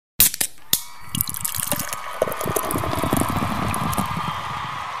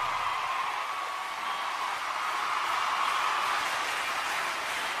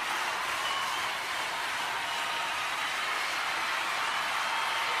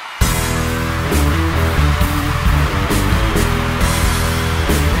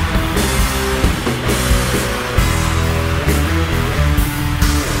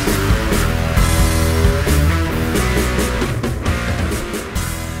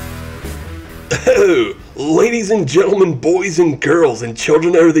Oh, ladies and gentlemen, boys and girls, and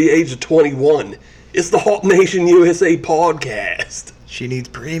children over the age of 21, it's the Hop Nation USA podcast. She needs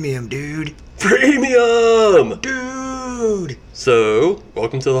premium, dude. Premium! Dude! So,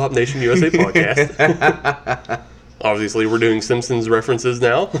 welcome to the Hop Nation USA podcast. Obviously, we're doing Simpsons references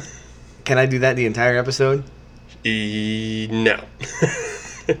now. Can I do that the entire episode? No.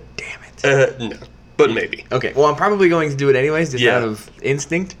 Damn it. No. But maybe. Okay, well, I'm probably going to do it anyways, just out of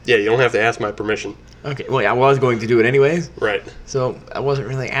instinct. Yeah, you don't have to ask my permission. Okay, well, I was going to do it anyways. Right. So, I wasn't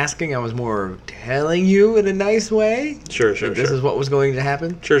really asking, I was more telling you in a nice way. Sure. This is what was going to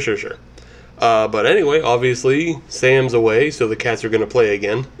happen. Sure. But anyway, obviously, Sam's away, so the cats are going to play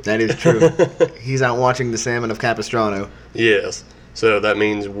again. That is true. He's out watching the salmon of Capistrano. Yes. So that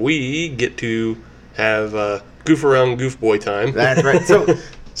means we get to have goof around goof boy time. That's right.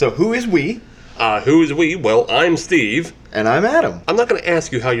 So who is we? Who is we? Well, I'm Steve. And I'm Adam. I'm not going to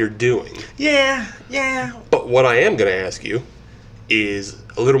ask you how you're doing. Yeah. But what I am going to ask you is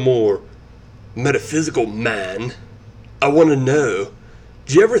a little more metaphysical, man. I want to know,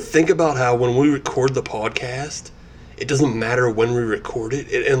 do you ever think about how when we record the podcast, it doesn't matter when we record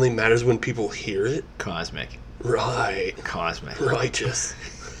it, it only matters when people hear it? Cosmic. Right. Cosmic. Righteous.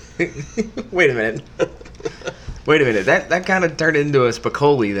 Wait a minute. That kind of turned into a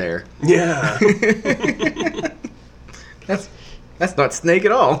Spicoli there. Yeah. That's not Snake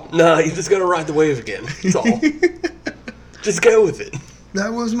at all. Nah, you just gotta ride the wave again. That's all. Just go with it.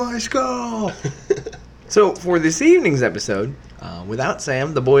 That was my skull. So, for this evening's episode, without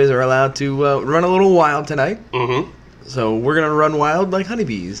Sam, the boys are allowed to run a little wild tonight. Mm-hmm. So, we're going to run wild like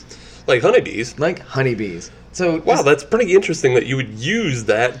honeybees. Like honeybees? Like honeybees. So, wow, that's pretty interesting that you would use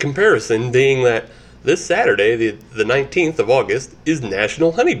that comparison, being that this Saturday, the 19th of August, is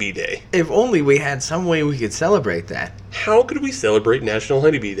National Honeybee Day. If only we had some way we could celebrate that. How could we celebrate National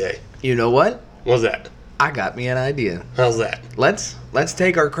Honeybee Day? You know what? What's that? I got me an idea. How's that? Let's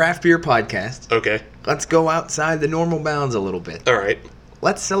take our craft beer podcast. Okay. Let's go outside the normal bounds a little bit. All right.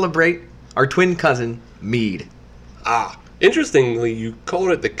 Let's celebrate our twin cousin, Mead. Interestingly, you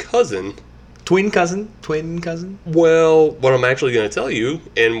called it the cousin. Twin cousin? Well, what I'm actually going to tell you,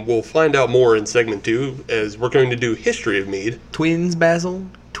 and we'll find out more in segment 2, as we're going to do history of Mead. Twins, Basil?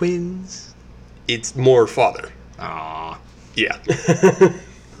 Twins? It's more father. Aww. Yeah.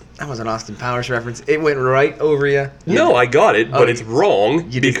 That was an Austin Powers reference. It went right over you. No, I got it, but it's wrong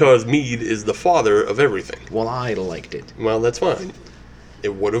you because Mead is the father of everything. Well, I liked it. Well, that's fine.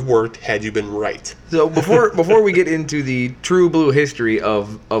 It would have worked had you been right. So before we get into the true blue history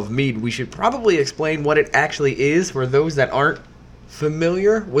of Mead, we should probably explain what it actually is for those that aren't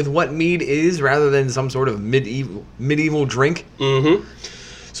familiar with what Mead is, rather than some sort of medieval drink. Mm-hmm.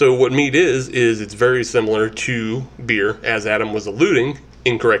 So what Mead is it's very similar to beer, as Adam was alluding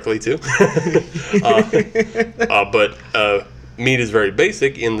incorrectly to. But Mead is very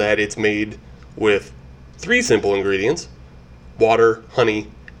basic in that it's made with 3 simple ingredients: water, honey,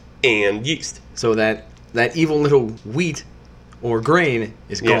 and yeast. So that evil little wheat or grain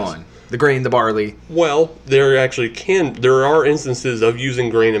is gone. Yes. The grain, the barley. Well, there are instances of using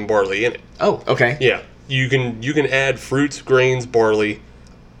grain and barley in it. Oh, okay. Yeah. You can add fruits, grains, barley,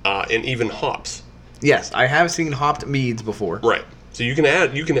 and even hops. Yes, I have seen hopped meads before. Right. So you can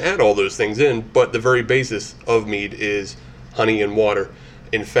add all those things in, but the very basis of mead is honey and water.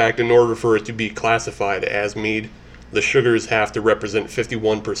 In fact, in order for it to be classified as mead, the sugars have to represent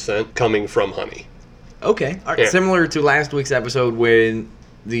 51% coming from honey. Okay. All right. Yeah. Similar to last week's episode when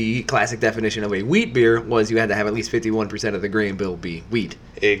the classic definition of a wheat beer was you had to have at least 51% of the grain bill be wheat.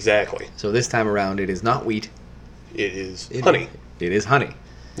 Exactly. So this time around, it is not wheat. It is honey. It is honey.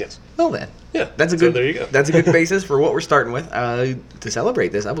 Yes. Well then. Yeah. That's a good. So there you go. That's a good basis for what we're starting with. To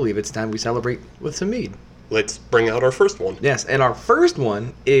celebrate this, I believe it's time we celebrate with some mead. Let's bring out our first one. Yes, and our first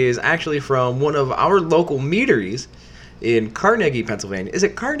one is actually from one of our local meaderies in Carnegie, Pennsylvania. Is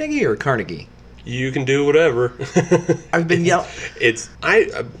it Carnegie or Carnegie? You can do whatever. I've been yelled.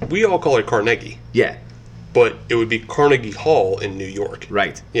 We all call it Carnegie. Yeah. But it would be Carnegie Hall in New York.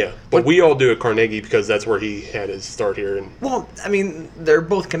 Right. Yeah. But we all do it Carnegie because that's where he had his start here. Well, I mean, they're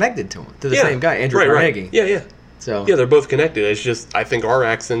both connected to him, to the same guy, Andrew Carnegie. Right. Yeah. So. Yeah, they're both connected. It's just, I think our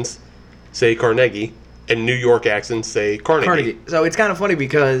accents say Carnegie, and New York accents say Carnegie. So it's kind of funny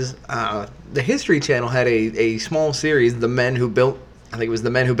because the History Channel had a small series, The Men Who Built, I think it was The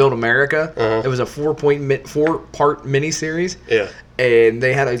Men Who Built America. Uh-huh. It was a 4-part miniseries. Yeah. And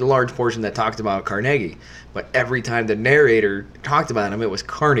they had a large portion that talked about Carnegie. But every time the narrator talked about him, it was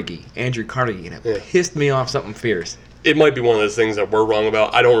Carnegie, Andrew Carnegie, and it pissed me off something fierce. It might be one of those things that we're wrong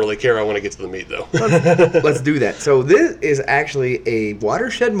about. I don't really care. I want to get to the meat, though. Let's do that. So this is actually a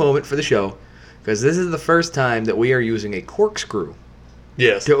watershed moment for the show because this is the first time that we are using a corkscrew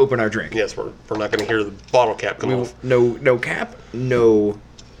Yes. to open our drink. Yes, we're not going to hear the bottle cap come off. No cap, no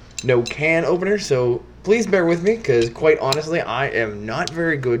can opener. So please bear with me, because quite honestly, I am not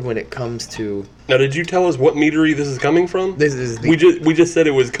very good when it comes to. Now, did you tell us what meadery this is coming from? This is the, we just said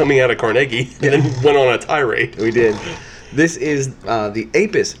it was coming out of Carnegie, and then went on a tirade. we did. This is the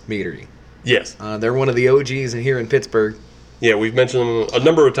Apis Meadery. Yes. They're one of the OGs here in Pittsburgh. Yeah, we've mentioned them a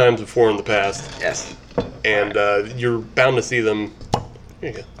number of times before in the past, Yes. and you're bound to see them. Here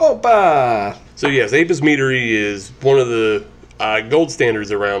you go. Opa! So yes, Apis Meadery is one of the gold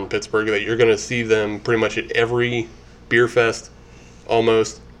standards around Pittsburgh that you're going to see them pretty much at every beer fest,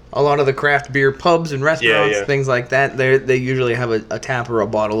 almost. A lot of the craft beer pubs and restaurants, Yeah. things like that, they usually have a tap or a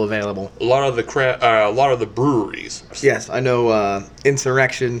bottle available. A lot of the breweries. Yes, I know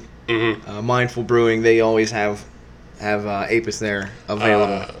Insurrection, Mm-hmm. Mindful Brewing, they always have Apis there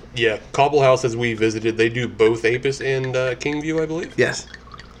available. Yeah, Cobble House, as we visited, they do both Apis and Kingview, I believe. Yes.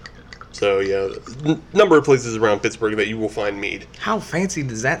 So yeah, number of places around Pittsburgh that you will find mead. How fancy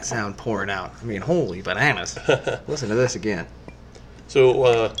does that sound pouring out? I mean, holy bananas. Listen to this again.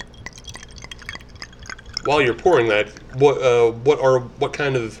 So while you're pouring that, what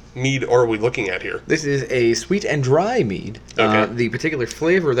kind of mead are we looking at here? This is a sweet and dry mead. Okay. The particular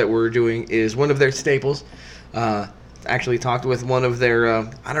flavor that we're doing is one of their staples. Actually talked with one of their,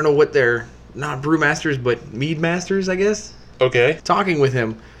 I don't know what they're, not brewmasters, but mead masters, I guess. Okay. Talking with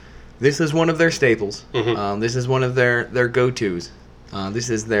him, this is one of their staples. Mhm. This is one of their go-tos.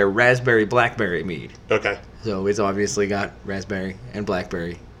 This is their raspberry blackberry mead. Okay. So it's obviously got raspberry and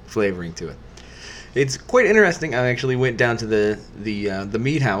blackberry flavoring to it. It's quite interesting. I actually went down to the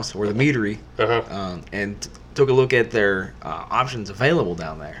mead house, or the meadery, and took a look at their options available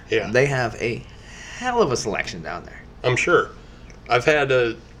down there. Yeah. They have a hell of a selection down there. I'm sure. I've had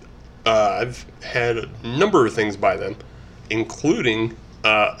a number of things by them, including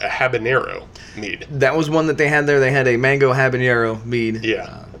a habanero mead. That was one that they had there. They had a mango habanero mead.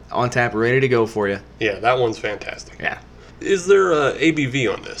 Yeah. On tap, ready to go for you. Yeah, that one's fantastic. Yeah. Is there a ABV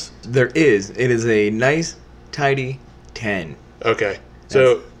on this? There is. It is a nice, tidy 10. Okay.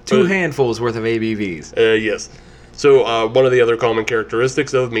 So Two handfuls worth of ABVs. Yes. So one of the other common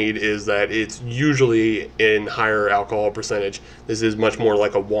characteristics of mead is that it's usually in higher alcohol percentage. This is much more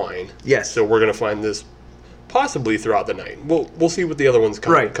like a wine. Yes. So we're going to find this possibly throughout the night. We'll see what the other ones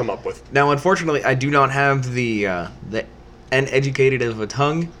come up with. Now, unfortunately, I do not have the uneducated of a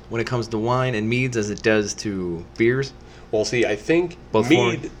tongue when it comes to wine and meads as it does to beers. Well, see, I think Both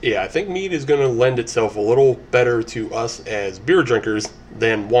mead. foreign. Yeah, I think mead is going to lend itself a little better to us as beer drinkers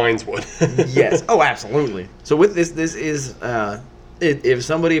than wines would. Yes. Oh, absolutely. So with this is if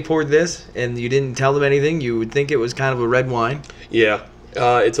somebody poured this and you didn't tell them anything, you would think it was kind of a red wine. Yeah,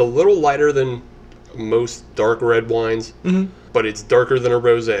 it's a little lighter than most dark red wines, but it's darker than a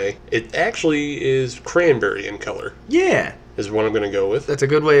rosé. It actually is cranberry in color, Yeah, is what I'm going to go with. that's a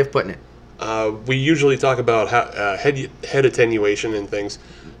good way of putting it. We usually talk about head attenuation and things.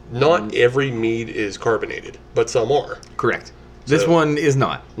 Not every mead is carbonated, but some are. Correct. This So- one is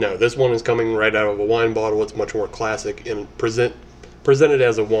not. No, this one is coming right out of a wine bottle. It's much more classic and presented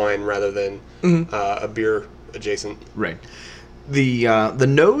as a wine rather than a beer adjacent. Right. The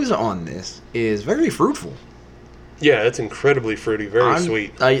nose on this is very fruitful. Yeah, it's incredibly fruity, very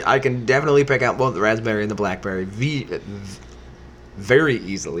sweet. I can definitely pick out both the raspberry and the blackberry very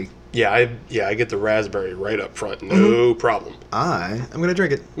easily. Yeah, I get the raspberry right up front, no problem. I'm gonna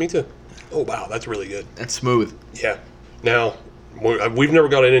drink it. Me too. Oh wow, that's really good. That's smooth. Yeah. Now, we've never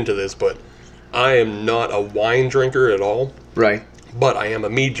gotten into this, but I am not a wine drinker at all, Right. but I am a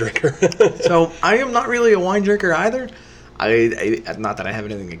mead drinker. So I am not really a wine drinker either. I not that I have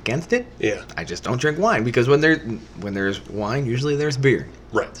anything against it. Yeah. I just don't drink wine because when there's wine, usually there's beer.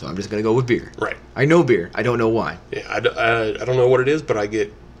 Right. So I'm just gonna go with beer. Right. I know beer. I don't know wine. Yeah, I don't know what it is, but I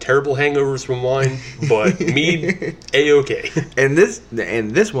get terrible hangovers from wine, but mead, A-okay. And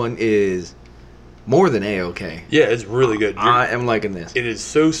this one is more than A-okay. Yeah, it's really good. I am liking this. It is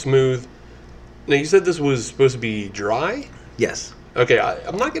so smooth. Now, you said this was supposed to be dry? Yes. Okay,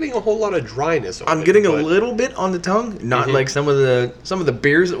 I'm not getting a whole lot of dryness on it. I'm getting a but- little bit on the tongue, not like some of the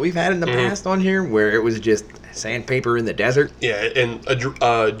beers that we've had in the past on here, where it was just sandpaper in the desert. Yeah, and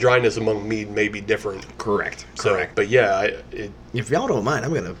a dryness among mead may be different. Correct. So, Correct. but yeah, If y'all don't mind,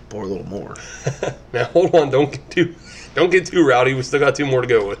 I'm gonna pour a little more. now hold on, don't get too rowdy. We still got 2 more to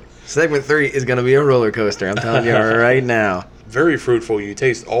go with. Segment 3 is gonna be a roller coaster. I'm telling you right now. Very fruitful. You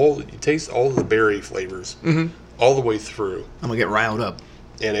taste all the berry flavors all the way through. I'm gonna get riled up.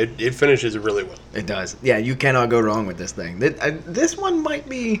 and it finishes really well. It does. Yeah, you cannot go wrong with this thing. This might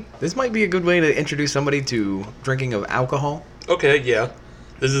be a good way to introduce somebody to drinking of alcohol. Okay, yeah.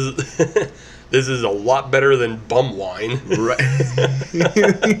 This is this is a lot better than bum wine. Right.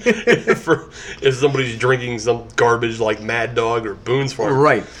 if somebody's drinking some garbage like Mad Dog or Boone's Farm.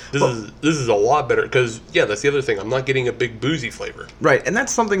 Right. This is a lot better because that's the other thing. I'm not getting a big boozy flavor. Right, and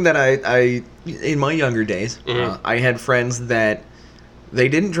that's something that I in my younger days, I had friends that they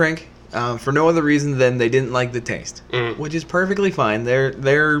didn't drink for no other reason than they didn't like the taste, which is perfectly fine.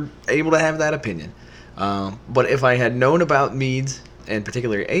 They're able to have that opinion. But if I had known about meads, and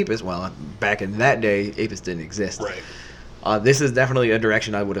particularly Apis, well, back in that day, Apis didn't exist. Right. This is definitely a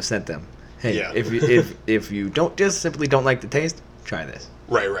direction I would have sent them. Hey, if you simply don't like the taste, try this.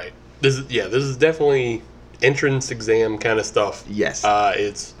 Right. This is definitely entrance exam kind of stuff. Yes.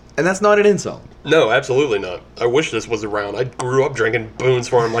 And that's not an insult. No, absolutely not. I wish this was around. I grew up drinking Boone's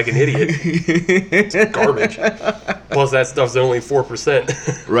Farm like an idiot. It's garbage. Plus, that stuff's only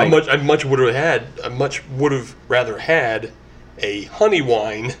 4%. Right. I much would have rather had a honey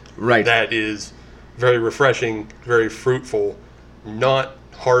wine. Right. That is very refreshing, very fruitful, not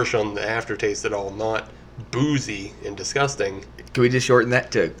harsh on the aftertaste at all, not boozy and disgusting. Can we just shorten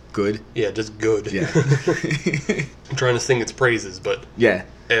that to good? Yeah, just good. Yeah. I'm trying to sing its praises, but yeah.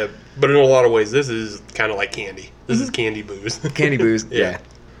 But in a lot of ways, this is kind of like candy. This is candy booze. Candy booze. Yeah.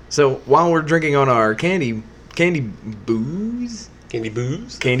 So while we're drinking on our candy booze. Candy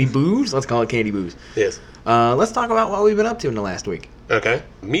booze. Candy booze. Let's call it candy booze. Yes. Let's talk about what we've been up to in the last week. Okay.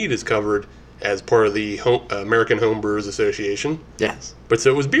 Mead is covered as part of the American Homebrewers Association. Yes. But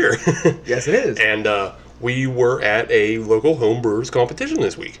so was beer. Yes, it is. And we were at a local homebrewers competition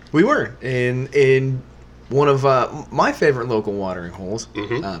this week. We were in one of my favorite local watering holes,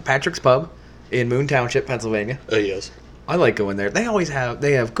 Patrick's Pub in Moon Township, Pennsylvania. Yes. I like going there. They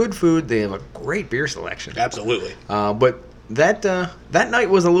have good food. They have a great beer selection. Absolutely. But that night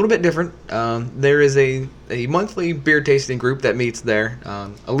was a little bit different. There is a monthly beer tasting group that meets there.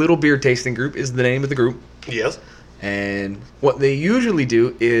 A little beer tasting group is the name of the group. Yes. And what they usually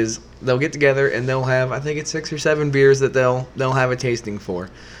do is they'll get together and they'll have, I think it's 6 or 7 beers that they'll have a tasting for.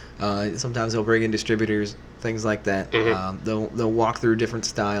 Sometimes they'll bring in distributors, things like that. They'll walk through different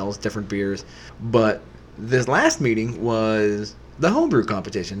styles, different beers. But this last meeting was the homebrew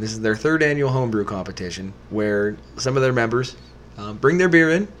competition. This is their 3rd annual homebrew competition where some of their members bring their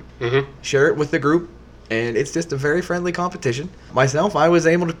beer in, share it with the group, and it's just a very friendly competition. Myself, I was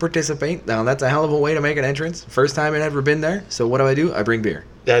able to participate. Now, that's a hell of a way to make an entrance. First time I'd ever been there. So what do? I bring beer.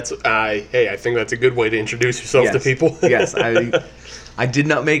 I think that's a good way to introduce yourself to people. Yes, I did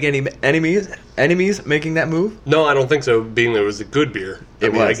not make any enemies making that move. No, I don't think so, being that it was a good beer.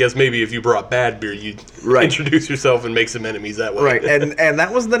 I guess maybe if you brought bad beer, you'd introduce yourself and make some enemies that way. Right, and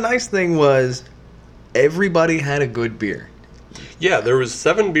that was the nice thing was everybody had a good beer. Yeah, there was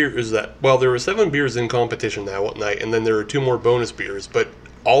 7 beers there were 7 beers in competition that one night, and then there were 2 more bonus beers, but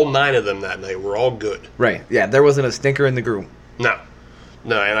all 9 of them that night were all good. Right, yeah, there wasn't a stinker in the group. No,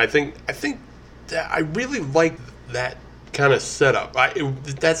 and I think that I really like that kind of setup.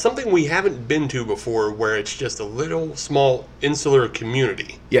 That's something we haven't been to before, where it's just a little small insular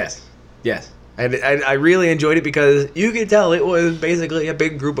community. Yes. And I really enjoyed it because you could tell it was basically a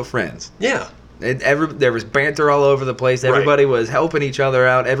big group of friends. Yeah. There was banter all over the place. Everybody was helping each other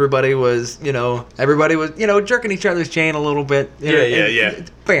out. Everybody was jerking each other's chain a little bit. Yeah.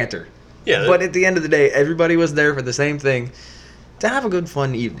 Banter. Yeah. But at the end of the day, everybody was there for the same thing, to have a good,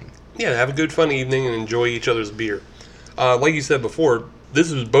 fun evening. Yeah, have a good, fun evening and enjoy each other's beer. Like you said before,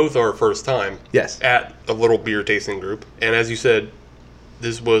 this was both our first time at a little beer tasting group. And as you said,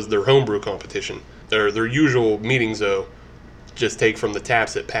 this was their homebrew competition. Their usual meetings, though, just take from the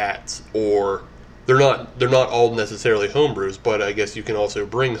taps at Pat's, or they're not all necessarily homebrews, but I guess you can also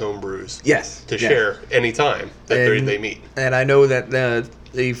bring homebrews to share anytime that they meet. And I know that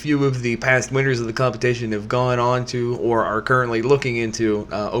a few of the past winners of the competition have gone on to or are currently looking into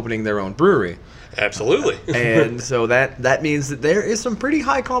opening their own brewery. Absolutely. And so that means that there is some pretty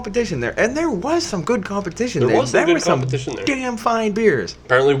high competition there. And there was some good competition there. There was some good competition there. Damn fine beers.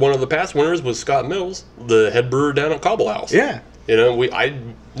 Apparently one of the past winners was Scott Mills, the head brewer down at Cobble House. Yeah.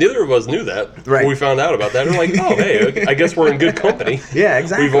 Neither of us knew that. Right. When we found out about that, we're like, oh, hey, I guess we're in good company. Yeah,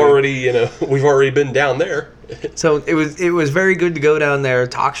 exactly. We've already been down there. So it was very good to go down there,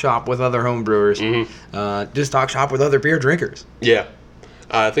 talk shop with other home brewers, just talk shop with other beer drinkers. Yeah.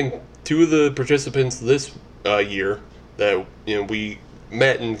 I think 2 of the participants this year that we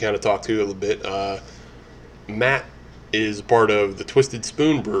met and kind of talked to a little bit. Matt is part of the Twisted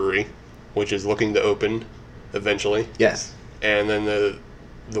Spoon Brewery, which is looking to open eventually. Yes. And then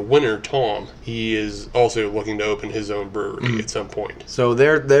the winner, Tom, he is also looking to open his own brewery at some point. So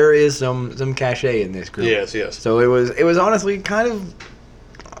there is some cachet in this group. Yes, yes. So it was honestly kind of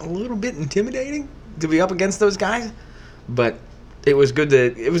a little bit intimidating to be up against those guys, but it was good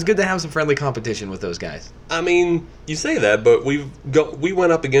to have some friendly competition with those guys. I mean, you say that, but we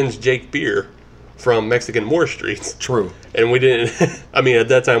went up against Jake Beer from Mexican Moore Streets. True. And we didn't, I mean, at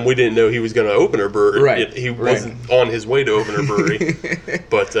that time, we didn't know he was going to open a brewery. Right. He wasn't on his way to open a brewery.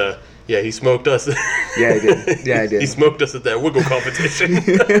 But, yeah, he smoked us. Yeah, he did. Yeah, I did. He smoked us at that Wiggle competition.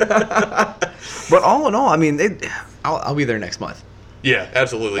 But all in all, I mean, I'll be there next month. Yeah,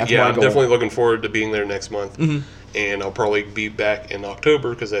 absolutely. That's Yeah, my I'm goal. definitely looking forward to being there next month. And I'll probably be back in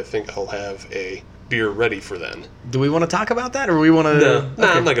October because I think I'll have a beer ready for then. Do we want to talk about that, or we want to? No,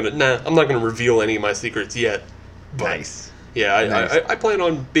 I'm not gonna reveal any of my secrets yet. But Nice. Yeah, Nice. I plan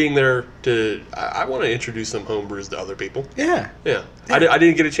on being there to. I want to introduce some home brews to other people. Yeah. Yeah, I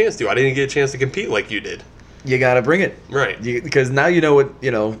didn't get a chance to. I didn't get a chance to compete like you did. You got to bring it. Right. Because now you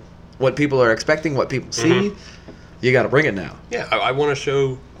know what people are expecting, what people see. You got to bring it now. Yeah, I want to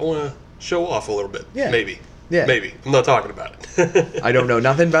show off a little bit. Yeah. Maybe. Yeah. Maybe. I'm not talking about it. I don't know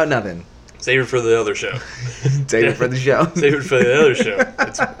nothing about nothing. Save it for the other show. Save it for the show. Save it for the other show.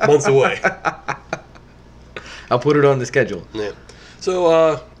 It's months away. I'll put it on the schedule. Yeah.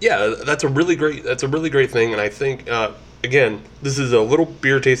 So yeah, that's a really great thing, and I think again, this is a little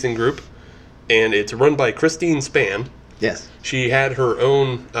beer tasting group, and it's run by Christine Spann. Yes. She had her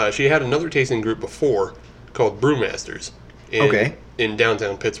own. She had another tasting group before called Brewmasters. In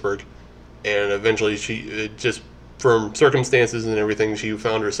downtown Pittsburgh, and eventually she just from circumstances and everything, she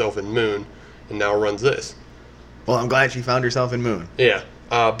found herself in Moon, and now runs this. Well, I'm glad she found herself in Moon. Yeah,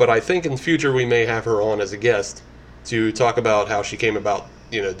 but I think in the future we may have her on as a guest to talk about how she came about,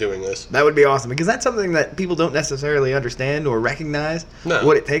 doing this. That would be awesome, because that's something that people don't necessarily understand or recognize, No.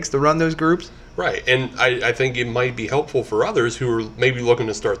 what it takes to run those groups. Right, and I think it might be helpful for others who are maybe looking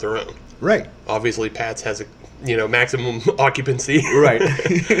to start their own. Right. Obviously, Pat's has a maximum occupancy. Right.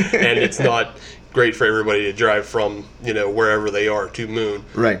 And it's not great for everybody to drive from wherever they are to Moon.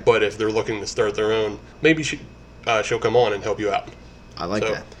 Right. But if they're looking to start their own, maybe she'll come on and help you out. I like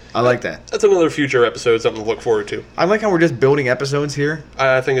So, that. I like that. That's another future episode, something to look forward to. I like how we're just building episodes here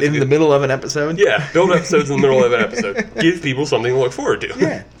I think it's in good. the middle of an episode. Yeah, build episodes in the middle of an episode. Give people something to look forward to.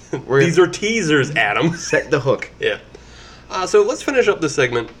 Yeah. These are teasers, Adam. Set the hook. Yeah. So let's finish up this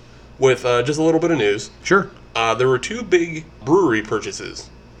segment with just a little bit of news. Sure. There were two big brewery purchases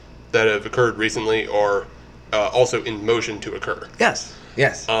that have occurred recently, or also in motion to occur. Yes.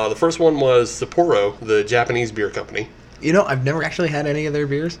 Yes. The first one was Sapporo, the Japanese beer company. I've never actually had any of their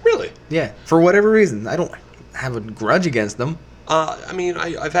beers. Really? Yeah. For whatever reason, I don't have a grudge against them. I mean,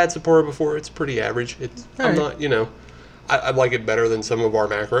 I've had Sapporo before. It's pretty average. I'm Alright. not, I like it better than some of our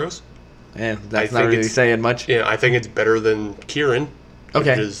macros. Yeah, I that's not think really it's- saying much. Yeah, I think it's better than Kirin, Okay.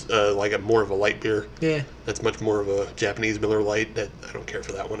 which is like a more of a light beer. Yeah. That's much more of a Japanese Miller Lite. That I don't care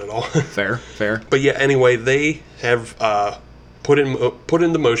for that one at all. Fair. But yeah, anyway, they have put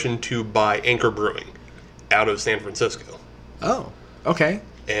into motion to buy Anchor Brewing out of San Francisco. Oh. Okay.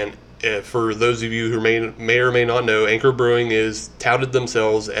 And for those of you who may or may not know, Anchor Brewing is touted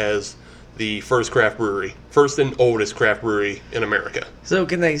themselves as the first and oldest craft brewery in America. So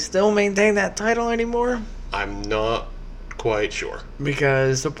can they still maintain that title anymore? I'm not quite sure.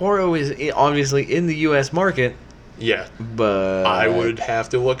 Because Sapporo is obviously in the U.S. market, Yeah, but I would have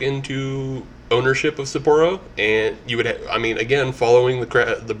to look into ownership of Sapporo, and you would. Again, following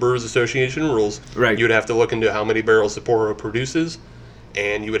the Brewers Association rules, Right. You would have to look into how many barrels Sapporo produces,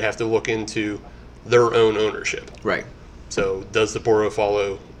 and you would have to look into their own ownership. Right. So, does Sapporo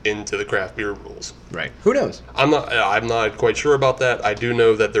follow into the craft beer rules? Right. Who knows? I'm not quite sure about that. I do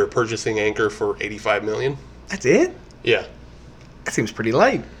know that they're purchasing Anchor for $85 million. That's it? Yeah, That seems pretty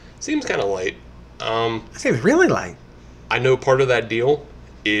light. seems kind of light. That seems really light. I know part of that deal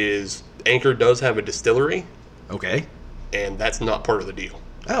is Anchor does have a distillery, Okay. and that's not part of the deal.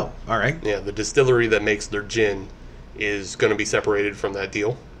 Oh, all right. Yeah, the distillery that makes their gin is going to be separated from that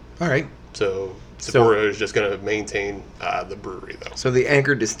deal. All right. So Sapporo is just going to maintain the brewery, though. So the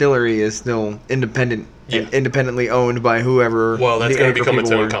Anchor Distillery is still independent and Yeah. independently owned by whoever. Well, that's the going to Anchor become its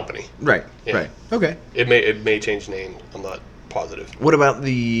people own were. company. Right. Yeah. Right. Okay. It may change name. I'm not positive. What about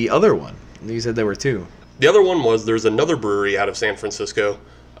the other one? You said there were two. The other one was there's another brewery out of San Francisco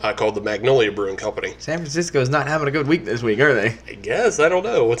called the Magnolia Brewing Company. San Francisco's not having a good week this week, are they? I guess I don't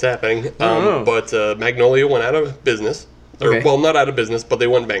know what's happening. I don't know. But Magnolia went out of business. Okay. Well, not out of business, but they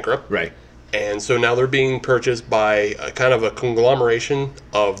went bankrupt. Right. And so now they're being purchased by a kind of a conglomeration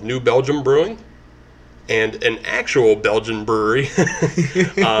of New Belgium Brewing and an actual Belgian brewery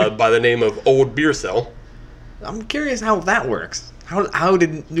by the name of Old Beer Cell. I'm curious how that works. How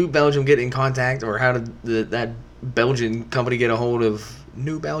did New Belgium get in contact, or how did that Belgian company get a hold of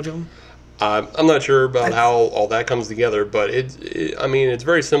New Belgium? I'm not sure about how all that comes together, but it's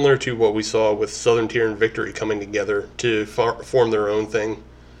very similar to what we saw with Southern Tier and Victory coming together to form their own thing.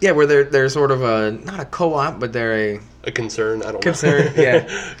 Yeah, where they're sort of not a co-op, but they're a concern. I don't concern, know.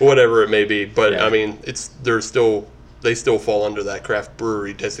 yeah, whatever it may be. But yeah. I mean, they still fall under that craft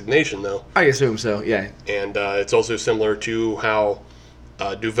brewery designation, though. I assume so. Yeah, and it's also similar to how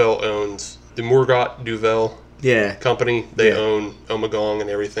Duvel owns the Morgat Duvel. Yeah. Company. They own Ommegang and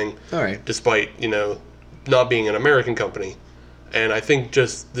everything. All right. Despite, not being an American company. And I think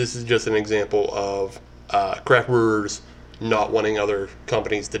this is just an example of craft brewers not wanting other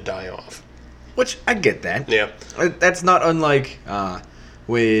companies to die off. Which, I get that. Yeah. That's not unlike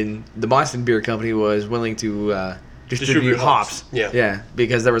when the Boston Beer Company was willing to distribute hops. Yeah. Yeah,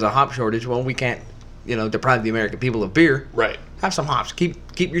 because there was a hop shortage. Well, we can't, deprive the American people of beer. Right. Have some hops. Keep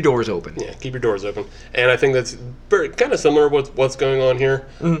your doors open. Yeah, keep your doors open. And I think that's kind of similar with what's going on here.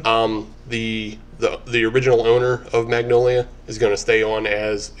 Mm-hmm. The original owner of Magnolia is going to stay on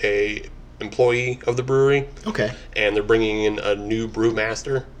as a employee of the brewery. Okay. And they're bringing in a new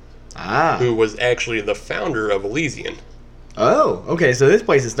brewmaster. Who was actually the founder of Elysian. Oh, okay. So this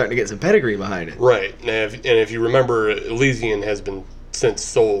place is starting to get some pedigree behind it. Right. And if you remember, Elysian has been since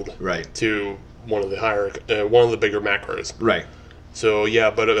sold to one of the bigger macros. Right. So yeah,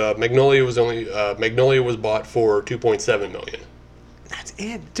 but Magnolia was bought for $2.7 million. That's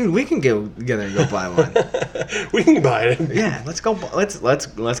it, dude. We can go together and go buy one. We can buy it. Yeah, let's go. Let's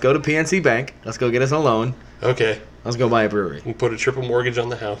go to PNC Bank. Let's go get us a loan. Okay. Let's go buy a brewery. And put a triple mortgage on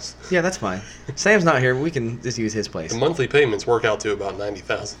the house. Yeah, that's fine. Sam's not here. We can just use his place. The monthly payments work out to about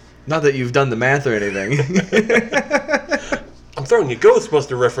 $90,000. Not that you've done the math or anything. I'm throwing you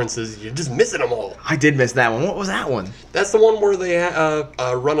Ghostbuster references. You're just missing them all. I did miss that one. What was that one? That's the one where they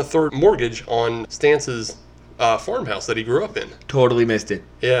run a third mortgage on Stance's farmhouse that he grew up in. Totally missed it.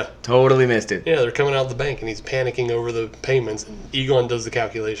 Yeah. Totally missed it. Yeah, they're coming out of the bank and he's panicking over the payments. And Egon does the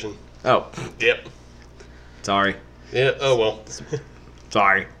calculation. Oh. Yep. Sorry. Yeah. Oh well.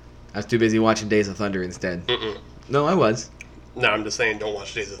 Sorry. I was too busy watching Days of Thunder instead. No, I was. No, I'm just saying, don't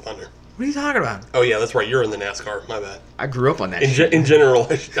watch Days of Thunder. What are you talking about? Oh yeah, that's right. You're in the NASCAR. My bad. I grew up on that shit. In general,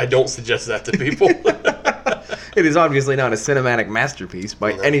 I don't suggest that to people. It is obviously not a cinematic masterpiece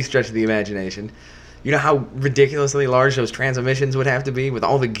by any stretch of the imagination. You know how ridiculously large those transmissions would have to be with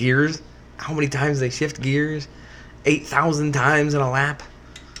all the gears? How many times they shift gears? 8,000 times in a lap?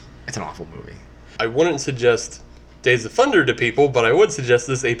 It's an awful movie. I wouldn't suggest Days of Thunder to people, but I would suggest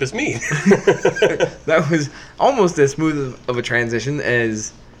this Apis Mead. That was almost as smooth of a transition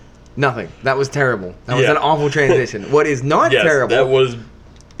as nothing. That was terrible. That was an awful transition. What is not terrible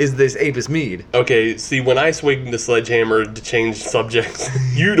is this Apis Mead. Okay, see, when I swing the sledgehammer to change subjects,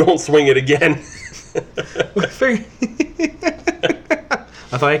 you don't swing it again.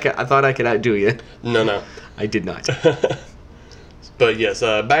 I thought I could outdo you. No. I did not. But yes,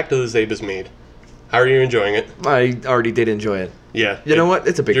 back to this Apis Mead. How are you enjoying it? I already did enjoy it. Yeah. You know what?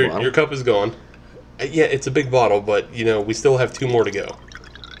 It's a big bottle. Your cup is gone. Yeah, it's a big bottle, but, we still have 2 more to go.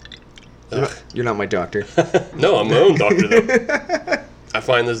 You're not my doctor. No, I'm my own doctor, though. I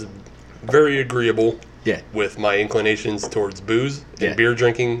find this very agreeable with my inclinations towards booze and beer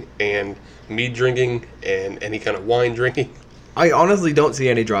drinking and mead drinking and any kind of wine drinking. I honestly don't see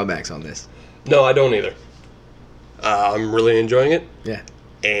any drawbacks on this. No, I don't either. I'm really enjoying it. Yeah.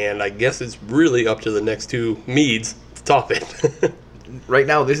 And I guess it's really up to the next 2 meads to top it. Right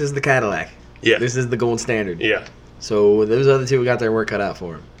now, this is the Cadillac. Yeah. This is the gold standard. Yeah. So those other 2 got their work cut out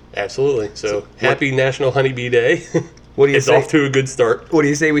for them. Absolutely. So happy National Honeybee Day. What do you say? It's off to a good start. What do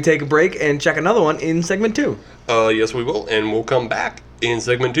you say we take a break and check another one in segment 2? Yes, we will. And we'll come back in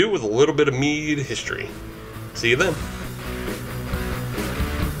segment 2 with a little bit of mead history. See you then.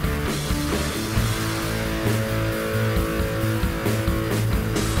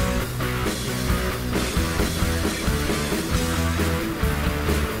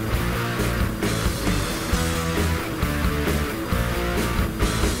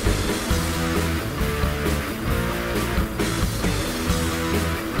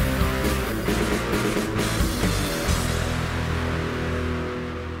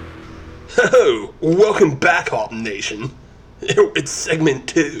 Oh, welcome back, Hop Nation. It's segment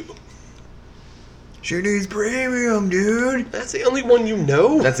 2. She needs premium, dude. That's the only one you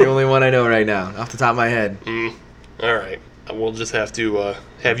know? That's the only one I know right now, off the top of my head. Alright. We'll just have to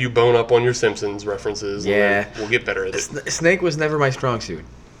have you bone up on your Simpsons references. Yeah. And we'll get better at it. Snake was never my strong suit.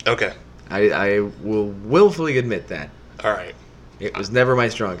 Okay. I will willfully admit that. All right. It was never my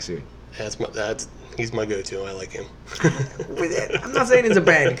strong suit. He's my go-to. I like him. I'm not saying he's a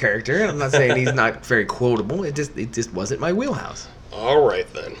bad character. I'm not saying he's not very quotable. It just wasn't my wheelhouse. All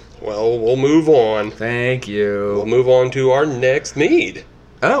right, then. Well, we'll move on. Thank We'll you. move on to our next mead.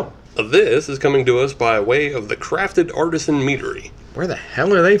 Oh, This is coming to us by way of the Crafted Artisan Meadery. where the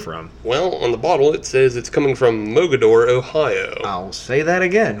hell are they from? Well, on the bottle it says it's coming from Mogador, Ohio. I'll say that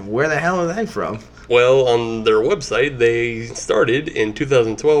again. Where the hell are they from? Well, on their website, they started in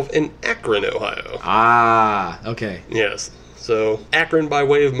 2012 in Akron, Ohio. Ah, okay. Yes. So, Akron by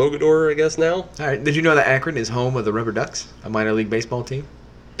way of Mogador, I guess now? All right. Did you know that Akron is home of the Rubber Ducks, a minor league baseball team?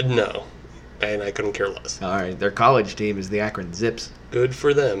 No. And I couldn't care less. All right. Their college team is the Akron Zips. Good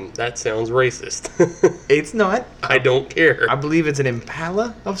for them. That sounds racist. It's not. I don't care. I believe it's an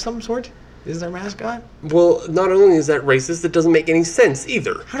impala of some sort. Is their mascot? Well, not only is that racist, it doesn't make any sense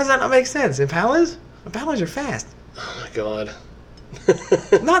either. How does that not make sense? Impalas? Impalas are fast. Oh my god.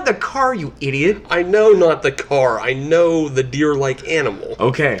 Not the car, you idiot. I know not the car. I know the deer-like animal.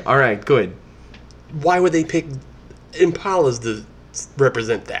 Okay. All right. Good. Why would they pick impalas to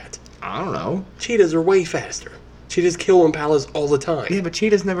represent that? I don't know. Cheetahs are way faster. Cheetahs kill impalas all the time. Yeah, but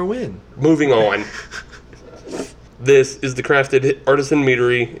cheetahs never win. Moving on. This is the Crafted Artisan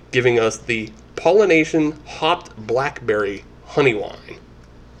Meadery giving us the Pollination Hopped Blackberry Honey Wine.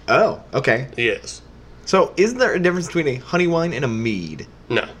 Oh, okay. Yes. So, is there a difference between a honey wine and a mead?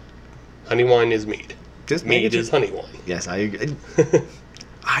 No. Honey wine is mead. Just Mead is honey wine. Yes, I'm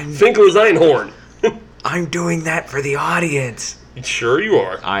Finkler's Einhorn. I'm doing that for the audience. Sure you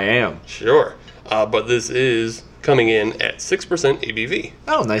are. I am. Sure. But this is coming in at 6% ABV.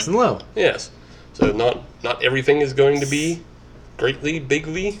 Oh, nice and low. Yes. So not everything is going to be greatly,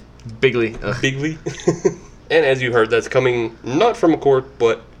 bigly. Bigly. Ugh. Bigly. And as you heard, that's coming not from a cork,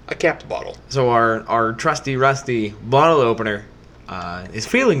 but a capped bottle. So our trusty rusty bottle opener is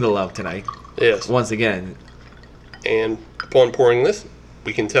feeling the love tonight. Yes. Once again. And upon pouring this,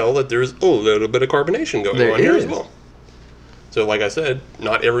 we can tell that there's a little bit of carbonation going There on here is. as well. So like I said,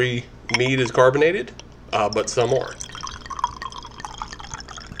 not every mead is carbonated, but some are.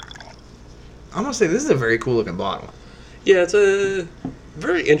 I'm gonna say this is a very cool looking bottle. Yeah, it's a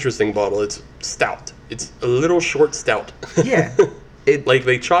very interesting bottle. It's stout. It's a little short stout. Yeah. It Like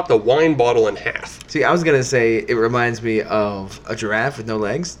they chopped a wine bottle in half. See, I was gonna say it reminds me of a giraffe with no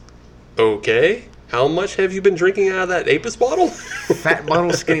legs. Okay. How much have you been drinking out of that Apis bottle? Fat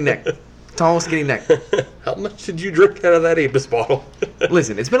bottle, skinny neck. Tall, skinny neck. How much did you drink out of that Apis bottle?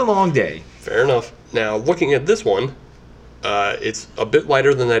 Listen, it's been a long day. Fair enough. Now, looking at this one, it's a bit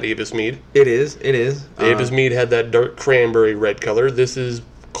lighter than that Apis mead. It is. It is. The Apis mead had that dark cranberry red color. This is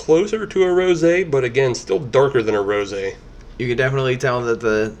closer to a rosé, but again, still darker than a rosé. You can definitely tell that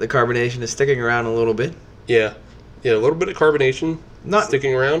the carbonation is sticking around a little bit. Yeah. Yeah, a little bit of carbonation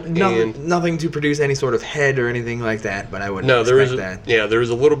sticking around. And Nothing to produce any sort of head or anything like that, but I wouldn't no, there expect is that. yeah, there is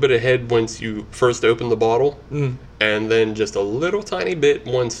a little bit of head once you first open the bottle, Mm. and then just a little tiny bit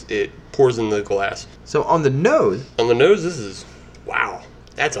once it pours in the glass. So on the nose, On the nose, this is wow.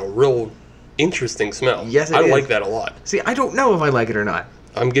 That's a real interesting smell. Yes, it I is. like that a lot. see, I don't know if I like it or not.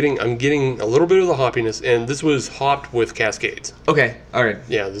 I'm getting a little bit of the hoppiness, and this was hopped with Cascades. Okay, all right.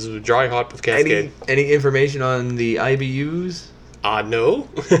 Yeah, this is a dry hop with Cascade. Any information on the IBUs? No.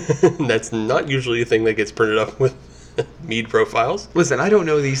 That's not usually a thing that gets printed up with mead profiles. Listen, I don't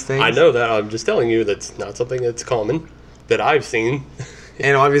know these things. I know that. I'm just telling you that's not something that's common that I've seen.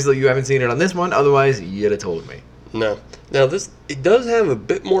 And obviously you haven't seen it on this one, otherwise you'd have told me. No. Now, it does have a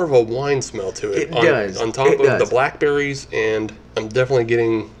bit more of a wine smell to it. It does. On top It of does. the blackberries, and I'm definitely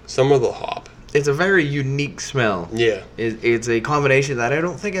getting some of the hop. It's a very unique smell. Yeah. It's a combination that I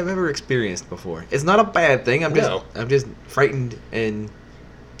don't think I've ever experienced before. It's not a bad thing. I'm just frightened and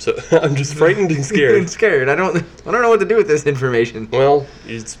So I'm just frightened and scared. scared. I don't know what to do with this information. Well,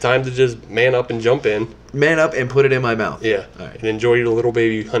 it's time to just man up and jump in. Man up and put it in my mouth. Yeah. All right. And enjoy your little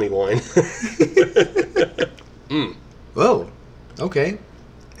baby honey wine. Whoa. Okay.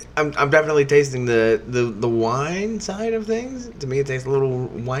 I'm definitely tasting the wine side of things. To me, it tastes a little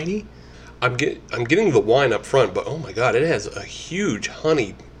winey. I'm getting the wine up front, but oh my god, it has a huge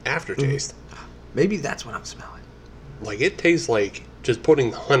honey aftertaste. Maybe that's what I'm smelling. Like it tastes like just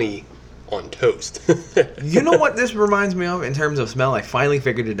putting honey on toast. You know what this reminds me of in terms of smell? I finally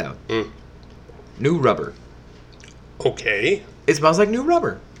figured it out. Mm. New rubber. Okay. It smells like new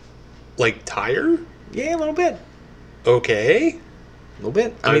rubber. Like tire? Yeah, a little bit. Okay. A little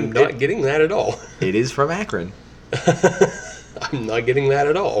bit. I'm not getting that at all. It is from Akron. I'm not getting that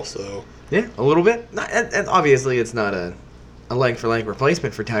at all, so. Yeah, a little bit. And obviously, it's not a a like-for-like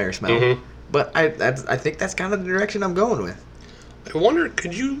replacement for tire smell. Mm-hmm. But I think that's kind of the direction I'm going with. I wonder,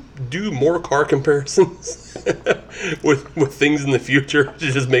 could you do more car comparisons with things in the future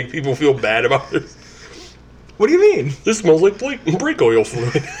to just make people feel bad about this? What do you mean? This smells like brake oil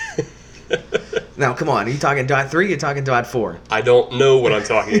fluid. Now, come on. Are you talking dot 3? You're talking dot 4. I don't know what I'm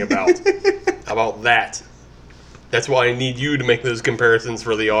talking about. How about that? That's why I need you to make those comparisons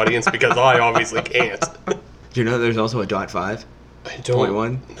for the audience, because I obviously can't. Do you know there's also a dot 5? I don't.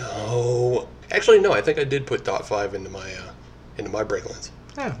 0.1? No. Actually, no. I think I did put dot 5 into my brake lines.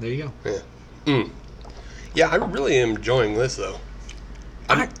 Oh, there you go. Yeah. Yeah, I really am enjoying this though.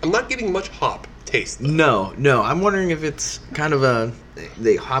 I'm not getting much hop taste. Though. No. I'm wondering if it's kind of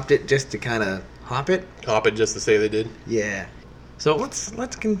they hopped it just to kind of hop it. Hop it just to say they did. Yeah. So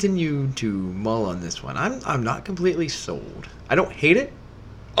let's continue to mull on this one. I'm not completely sold. I don't hate it,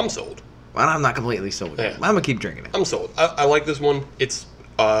 I'm sold. but I'm not completely sold. Yeah. I'm gonna keep drinking it. I'm sold. I like this one. It's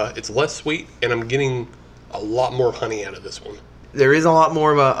less sweet, and I'm getting a lot more honey out of this one. There is a lot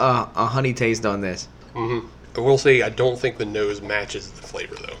more of a honey taste on this. Mm-hmm. I will say I don't think the nose matches the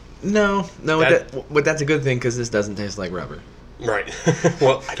flavor though. No, but that's a good thing because this doesn't taste like rubber. Right.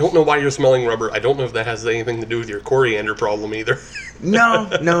 Well, I don't know why you're smelling rubber. I don't know if that has anything to do with your coriander problem either. No.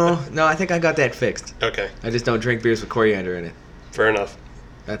 I think I got that fixed. Okay. I just don't drink beers with coriander in it. Fair enough.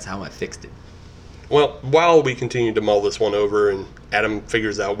 That's how I fixed it. Well, while we continue to mull this one over and Adam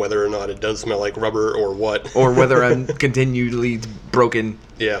figures out whether or not it does smell like rubber or what. Or whether I'm continually broken.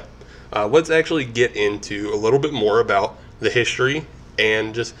 Yeah. Let's actually get into a little bit more about the history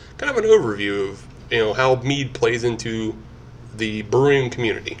and just kind of an overview of, how mead plays into the brewing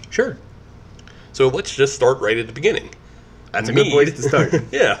community. Sure. So let's just start right at the beginning. That's a good place to start.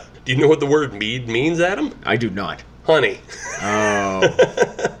 Yeah. Do you know what the word mead means, Adam? I do not. Honey. Oh.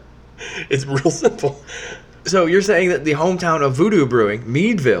 It's real simple. So you're saying that the hometown of Voodoo Brewing,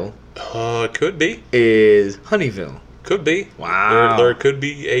 Meadville, Could be. is Honeyville. Could be. Wow. There could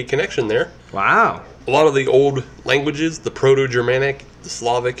be a connection there. Wow. A lot of the old languages, the Proto-Germanic, the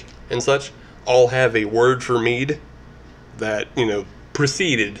Slavic, and such, all have a word for mead that,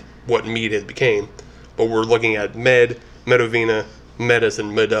 preceded what mead had became. But we're looking at med, medovina, medus,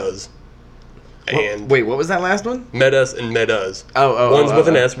 and meduz. And Wait, what was that last one? medus and meduz. One's Oh, with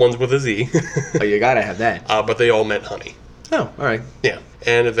an S, one's with a Z. Oh, you gotta have that. But they all meant honey. Oh, all right. Yeah.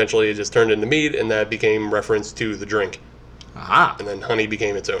 And eventually it just turned into mead, and that became reference to the drink. Aha. And then honey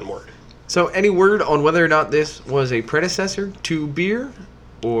became its own word. So any word on whether or not this was a predecessor to beer?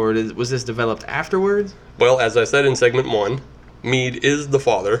 Or was this developed afterwards? Well, as I said in segment 1, mead is the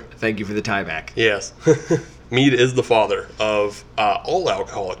father. Thank you for the tie back. Yes. Mead is the father of all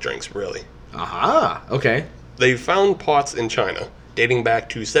alcoholic drinks, really. Aha. Okay. They found pots in China dating back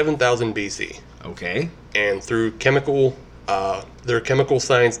to 7000 BC. Okay. And through their chemical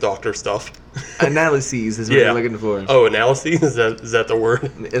science doctor stuff. Analyses is what you're looking for. Oh, analyses? Is that the word?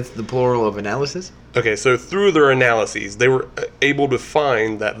 It's the plural of analysis? Okay, so through their analyses, they were able to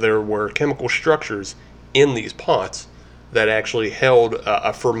find that there were chemical structures in these pots that actually held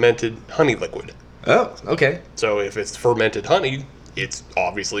a fermented honey liquid. Oh, okay. So if it's fermented honey, it's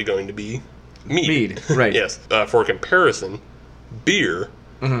obviously going to be mead. Mead, right. Yes. For comparison, beer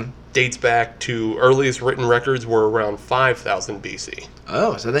dates back to earliest written records were around 5000 BC.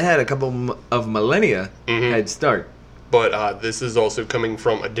 Oh, so they had a couple of millennia head start. But this is also coming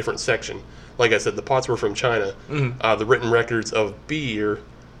from a different section. Like I said, the pots were from China. The written records of beer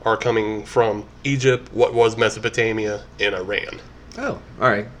are coming from Egypt, what was Mesopotamia, and Iran. Oh, all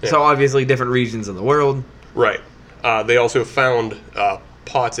right. Yeah. So obviously different regions of the world. Right. They also found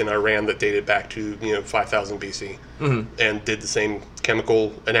pots in Iran that dated back to 5000 BC, and did the same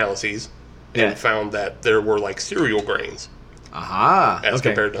chemical analyses, and found that there were like cereal grains Aha. as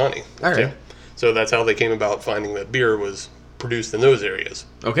compared to honey. All right. So that's how they came about finding that beer was produced in those areas.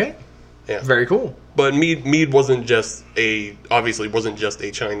 Okay. Yeah. Very cool. But mead wasn't just a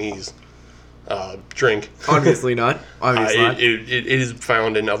Chinese drink. Obviously not. Obviously not. It is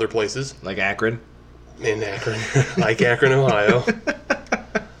found in other places. Like Akron. In Akron, like Akron, Ohio.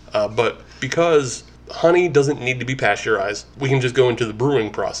 But because honey doesn't need to be pasteurized, we can just go into the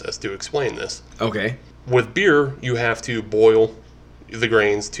brewing process to explain this. Okay. With beer, you have to boil the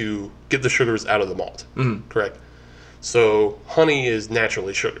grains to get the sugars out of the malt. Correct? So honey is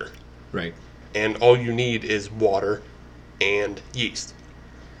naturally sugar. Right. And all you need is water and yeast.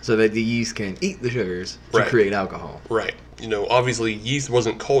 So that the yeast can eat the sugars to Right. create alcohol. Right. Obviously yeast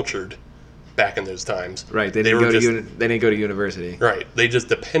wasn't cultured back in those times. Right. They didn't go to university. Right. They just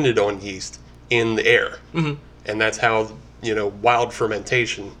depended on yeast in the air. And that's how, wild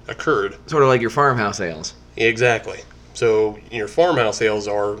fermentation occurred. Sort of like your farmhouse ales. Exactly. So your farmhouse ales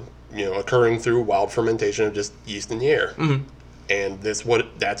are, occurring through wild fermentation of just yeast in the air. Mm-hmm. And that's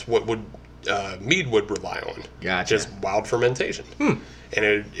what would mead would rely on. Gotcha. Just wild fermentation.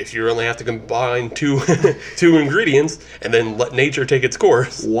 And if you only have to combine two ingredients and then let nature take its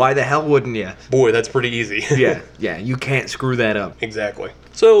course, Why the hell wouldn't you? boy, that's pretty easy. Yeah, you can't screw that up. Exactly.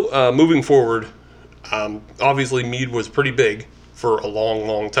 So moving forward, obviously mead was pretty big for a long,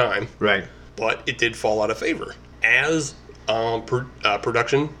 long time, Right. but it did fall out of favor as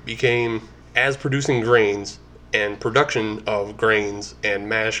production became, as producing grains and production of grains and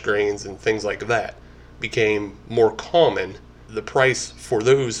mash grains and things like that became more common. The price for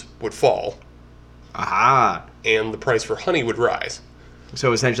those would fall, Aha. and the price for honey would rise.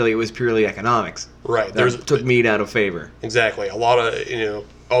 So essentially, it was purely economics. Right. That took mead out of favor. Exactly. A lot of,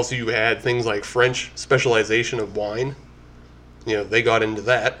 also you had things like French specialization of wine. They got into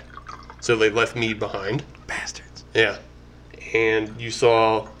that, so they left mead behind. Bastards. Yeah. And you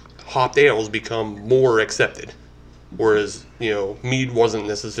saw hopped ales become more accepted, whereas, mead wasn't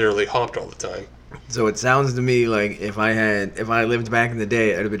necessarily hopped all the time. So it sounds to me like if I lived back in the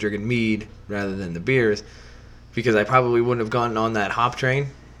day, I'd have been drinking mead rather than the beers, because I probably wouldn't have gotten on that hop train.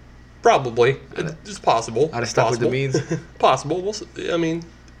 Probably. It's possible. I'd have stuck with the meads. Possible.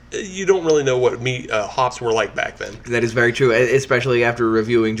 You don't really know what hops were like back then. That is very true, especially after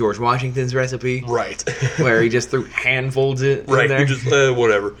reviewing George Washington's recipe, Right. where he just threw handfolds in Right. there. You just,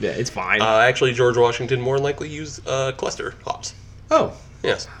 whatever. Yeah, it's fine. Actually, George Washington more than likely used cluster hops. Oh,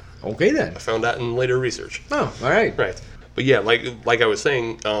 Yes. okay then. I found that in later research. Oh, all right. Right. But yeah, like I was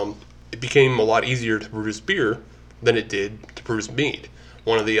saying, it became a lot easier to produce beer than it did to produce mead.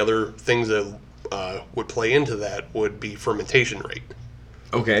 One of the other things that would play into that would be fermentation rate.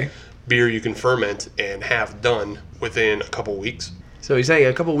 Okay. Beer you can ferment and have done within a couple weeks. So you say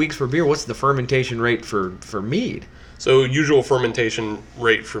a couple weeks for beer. What's the fermentation rate for mead? So usual fermentation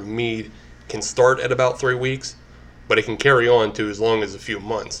rate for mead can start at about 3 weeks, but it can carry on to as long as a few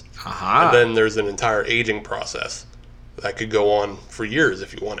months. Aha. And then there's an entire aging process that could go on for years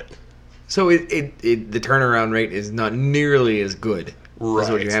if you want it. So the turnaround rate is not nearly as good as what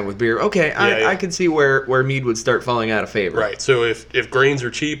Right. you have with beer. Okay, Yeah. I can see where mead would start falling out of favor. Right. So if grains are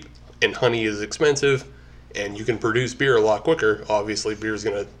cheap and honey is expensive and you can produce beer a lot quicker, obviously beer's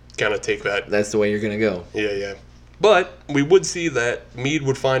going to kind of take that. That's the way you're going to go. Yeah. But we would see that mead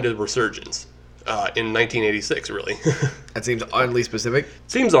would find a resurgence in 1986, really. That seems oddly specific.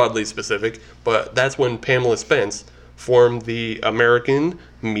 Seems oddly specific, but that's when Pamela Spence formed the American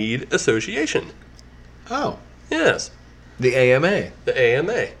Mead Association. Oh. Yes, The AMA. the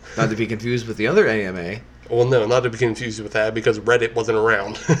AMA. Not to be confused with the other AMA. Well, no, not to be confused with that because Reddit wasn't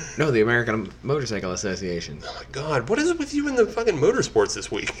around. No, the American Motorcycle Association. Oh my God, what is it with you in the fucking motorsports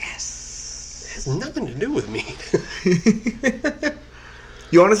this week? Yes. It has nothing to do with mead.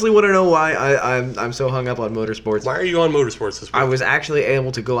 You honestly want to know why I'm so hung up on motorsports? Why are you on motorsports this week? I was actually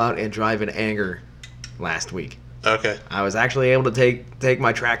able to go out and drive in anger last week. Okay. I was actually able to take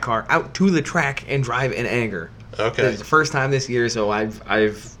my track car out to the track and drive in anger. Okay. It's the first time this year, so I've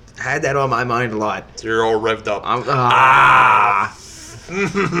had that on my mind a lot. So you're all revved up.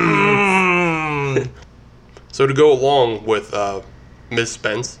 So to go along with Ms.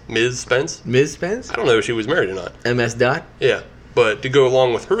 Spence, Ms. Spence? I don't know if she was married or not. MS Dot? Yeah, but to go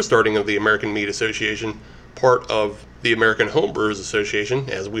along with her starting of the American Mead Association, part of the American Homebrewers Association,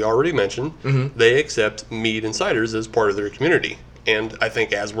 as we already mentioned, they accept mead and ciders as part of their community. And I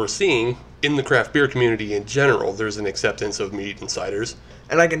think as we're seeing in the craft beer community in general, there's an acceptance of mead and ciders.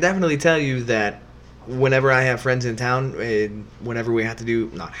 And I can definitely tell you that whenever I have friends in town, whenever we get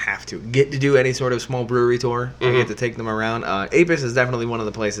to do any sort of small brewery tour, I get to take them around. Apis is definitely one of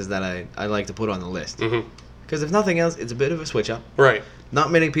the places that I like to put on the list. Because if nothing else, it's a bit of a switch up. Right.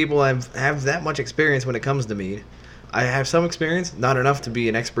 Not many people have that much experience when it comes to mead. I have some experience, not enough to be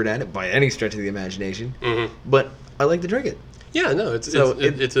an expert at it by any stretch of the imagination, but I like to drink it. Yeah, no, it's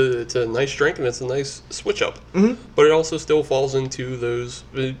a nice drink and it's a nice switch up. But it also still falls into those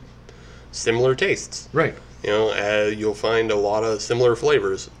similar tastes. Right. You'll find a lot of similar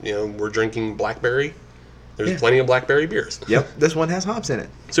flavors. We're drinking blackberry. There's plenty of blackberry beers. Yep, this one has hops in it.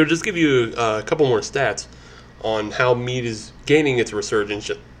 So just give you a couple more stats on how mead is gaining its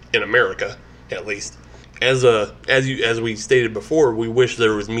resurgence in America, at least. As we stated before, we wish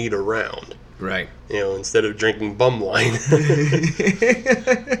there was mead around. Right. Instead of drinking bum wine.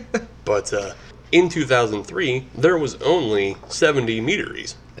 But in 2003, there was only 70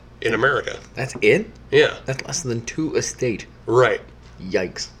 meaderies in America. That's it? Yeah. That's less than 2 a state. Right.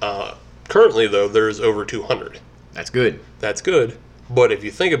 Yikes. Currently, though, there's over 200. That's good. That's good, But if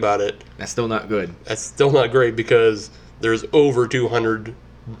you think about it, That's still not good. that's still not great because there's over 200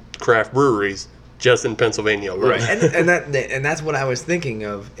 craft breweries just in Pennsylvania alone. Right, and that's what I was thinking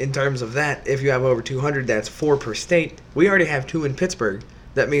of in terms of that. If you have over 200, that's 4 per state. We already have 2 in Pittsburgh.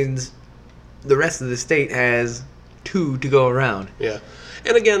 That means the rest of the state has 2 to go around. Yeah.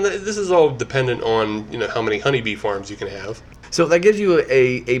 And again, this is all dependent on, how many honeybee farms you can have. So that gives you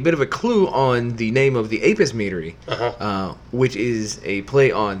a bit of a clue on the name of the Apis Meadery, which is a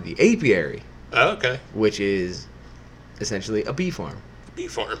play on the apiary, Oh, okay. which is essentially a bee farm. Bee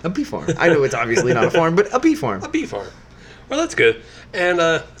farm. A bee farm. I know it's obviously not a farm, but a bee farm. A bee farm. Well, that's good. And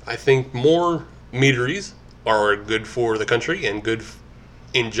I think more meaderies are good for the country and good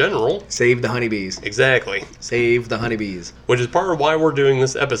in general. Save the honeybees. Exactly. Save the honeybees. Which is part of why we're doing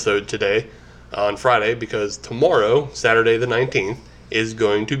this episode today on Friday, because tomorrow, Saturday the 19th, is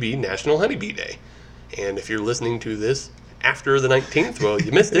going to be National Honeybee Day. And if you're listening to this after the 19th, well,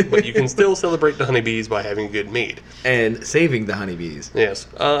 you missed it, but you can still celebrate the honeybees by having a good mead. And saving the honeybees. Yes.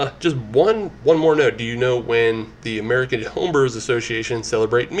 Just one more note. Do you know when the American Homebrewers Association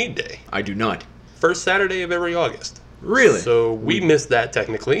celebrate Mead Day? I do not. First Saturday of every August. Really? So we missed that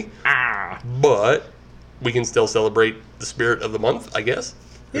technically. But we can still celebrate the spirit of the month, I guess.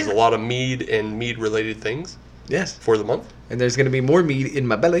 There's a lot of mead and mead-related things Yes. for the month. And there's going to be more mead in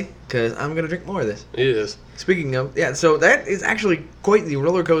my belly because I'm going to drink more of this. It is. Speaking of, so that is actually quite the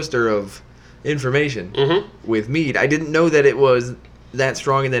roller coaster of information with mead. I didn't know that it was that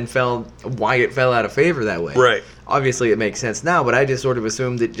strong and then why it fell out of favor that way. Right. Obviously, it makes sense now, but I just sort of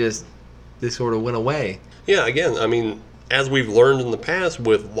assumed this sort of went away. Yeah, again, I mean, as we've learned in the past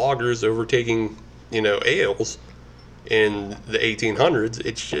with lagers overtaking, ales in the 1800s,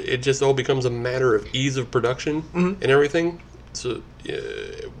 it just all becomes a matter of ease of production and everything. So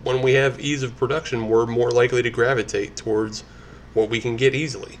when we have ease of production, we're more likely to gravitate towards what we can get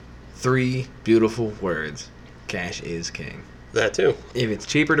easily. 3 beautiful words. Cash is king. That too. If it's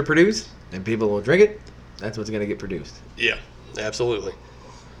cheaper to produce and people will drink it, that's what's going to get produced. Yeah, absolutely.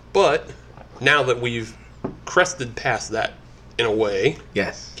 But now that we've crested past that in a way,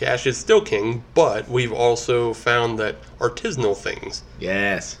 Yes. cash is still king, but we've also found that artisanal things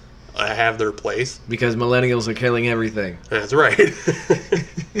Yes. have their place. Because millennials are killing everything. That's right.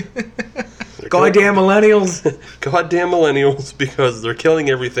 Goddamn millennials. Goddamn millennials, because they're killing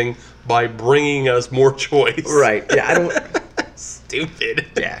everything by bringing us more choice. Right. Yeah, I don't... Stupid.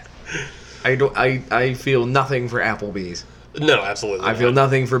 Yeah. I feel nothing for Applebee's. No, absolutely I feel not.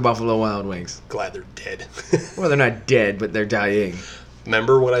 nothing for Buffalo Wild Wings. Glad they're dead. Well, they're not dead, but they're dying.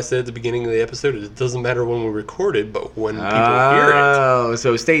 Remember what I said at the beginning of the episode? It doesn't matter when we record it, but when people hear it. Oh,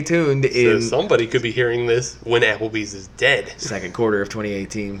 so stay tuned So in somebody could be hearing this when Applebee's is dead. second quarter of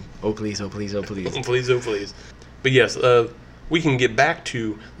 2018. Oh, please, oh, please, oh, please. Please, oh please. But yes, we can get back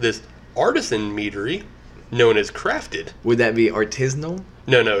to this artisan meadery known as Crafted. Would that be artisanal?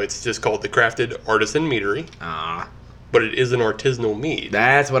 No, it's just called the Crafted Artisan Meadery, Ah, but it is an artisanal mead.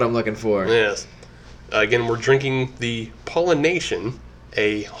 that's what I'm looking for. Yes. Again, we're drinking the Pollination,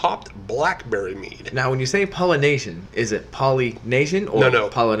 a hopped blackberry mead. Now, when you say pollination, is it pollination or No.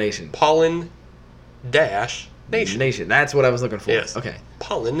 pollination? Pollen dash nation. Nation. That's what I was looking for. Yes. Okay.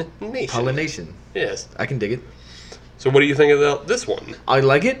 Pollination. Pollination. Yes. I can dig it. So what do you think about this one? I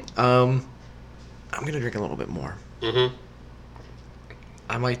like it. I'm gonna drink a little bit more. Mm-hmm.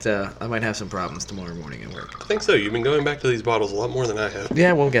 I might have some problems tomorrow morning at work. I think so. You've been going back to these bottles a lot more than I have.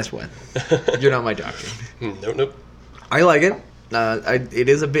 Yeah, well, guess what? You're not my doctor. Nope. I like it. It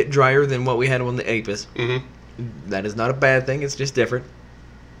is a bit drier than what we had on the Apis. Mm-hmm. That is not a bad thing. It's just different.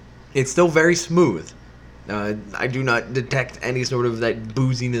 It's still very smooth. I do not detect any sort of that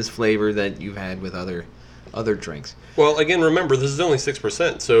booziness flavor that you've had with other drinks. Well, again, remember, this is only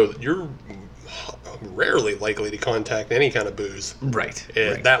 6%, so you're rarely likely to contact any kind of booze Right.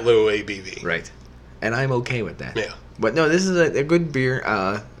 at Right. that low ABV. Right. And I'm okay with that. Yeah. But no, this is a good beer.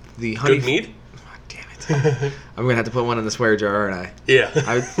 The honey. Good mead? Oh, damn it. I'm gonna have to put one in the swear jar, aren't I? Yeah.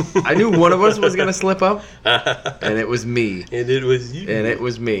 I knew one of us was gonna slip up, and it was me. And it was you. And it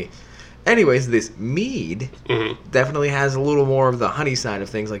was me. Anyways, this mead definitely has a little more of the honey side of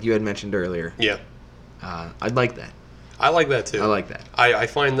things, like you had mentioned earlier. Yeah. I'd like that. I like that too. I like that. I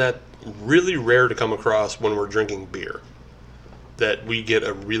find that really rare to come across when we're drinking beer. That we get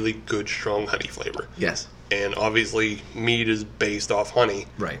a really good, strong honey flavor. Yes. And obviously, mead is based off honey.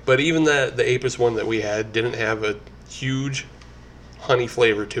 Right. But even the Apis one that we had didn't have a huge honey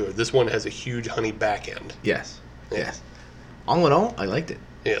flavor to it. This one has a huge honey back end. Yes. Yeah. Yes. All in all, I liked it.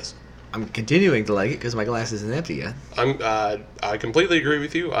 Yes. I'm continuing to like it because my glass isn't empty yet. I completely agree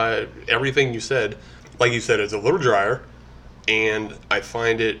with you. Everything you said, like you said, it's a little drier, and I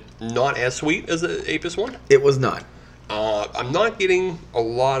find it not as sweet as the Apis one. It was not. I'm not getting a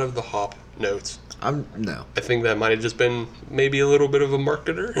lot of the hop notes. No. I think that might have just been maybe a little bit of a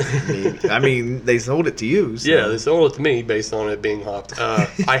marketer. Maybe. I mean, they sold it to you. So. Yeah, they sold it to me based on it being hopped.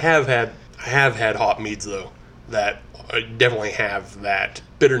 I have had hop meads though that definitely have that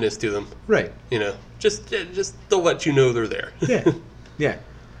bitterness to them. Right. You know, just to let you know they're there. Yeah. Yeah.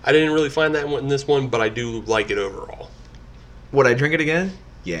 I didn't really find that one in this one, but I do like it overall. Would I drink it again?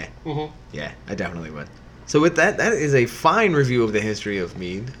 Yeah. Mm-hmm. Yeah, I definitely would. So with that is a fine review of the history of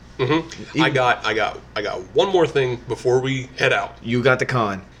mead. Mm-hmm. I got one more thing before we head out. You got the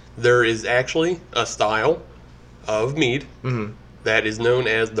con. There is actually a style of mead that is known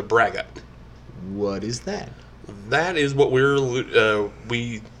as the Braggot. What is that? That is what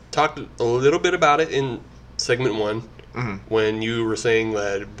we talked a little bit about it in segment 1 when you were saying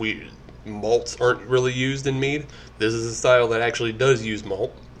that malts aren't really used in mead. This is a style that actually does use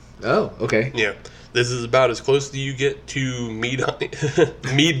malt. Oh, okay. Yeah. This is about as close as you get to mead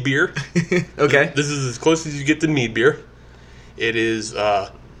beer. Okay. This is as close as you get to mead beer. It is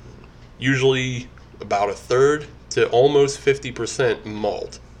usually about a third to almost 50%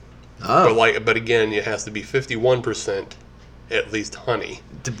 malt. Oh. But again, it has to be 51% at least honey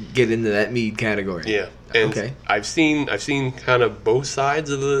to get into that mead category. Yeah. And okay. I've seen kind of both sides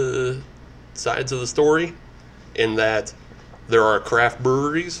of the story, in that there are craft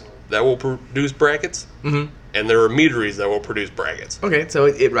breweries that will produce brackets, and there are meaderies that will produce brackets. Okay, so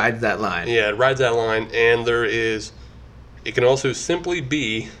it rides that line. Yeah, it rides that line, and it can also simply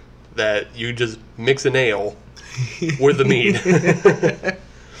be that you just mix an ale with the mead.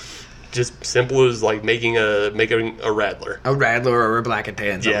 Just simple as like making a radler. A radler or a black and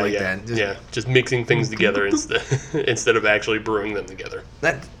tan, something like that. Just mixing things together instead of actually brewing them together.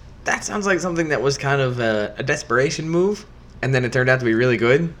 That sounds like something that was kind of a desperation move, and then it turned out to be really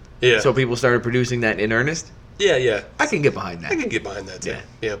good. Yeah. So people started producing that in earnest. Yeah, yeah. I can get behind that. I can get behind that too.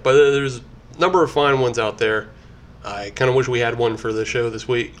 Yeah, but there's a number of fine ones out there. I kind of wish we had one for the show this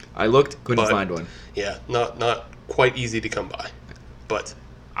week. I looked, couldn't find one. Yeah, not quite easy to come by, but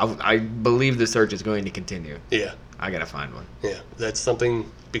I believe the search is going to continue. Yeah, I gotta find one. Yeah, that's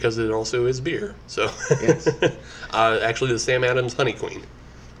something because it also is beer. So yes, actually, the Sam Adams Honey Queen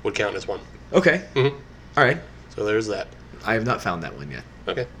would count as one. Okay. Mm-hmm. All right. So there's that. I have not found that one yet.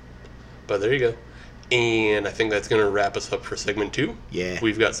 Okay, but there you go. And I think that's going to wrap us up for segment 2. Yeah.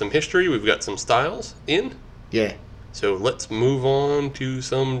 We've got some history. We've got some styles in. Yeah. So let's move on to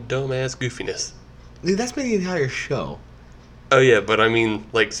some dumbass goofiness. Dude, that's been the entire show. Oh, yeah, but I mean,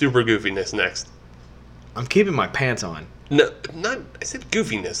 like, super goofiness next. I'm keeping my pants on. No, I said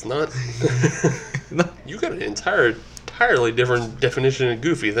goofiness, not... You got an entirely different definition of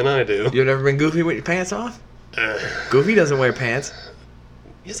goofy than I do. You've never been goofy with your pants off? Goofy doesn't wear pants.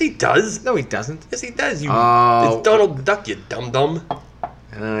 Yes, he does. No, he doesn't. Yes, he does. It's Oh. Donald Duck, you dum-dum.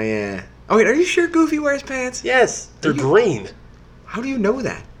 Oh, yeah. Oh, wait, are you sure Goofy wears pants? Yes, they're green. How do you know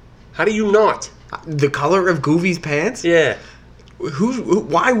that? How do you not? The color of Goofy's pants? Yeah.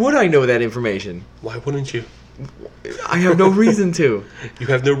 Why would I know that information? Why wouldn't you? I have no reason to. You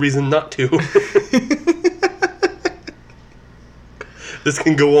have no reason not to. This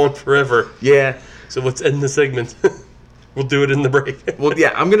can go on forever. Yeah. So let's end the segment. We'll do it in the break. Well,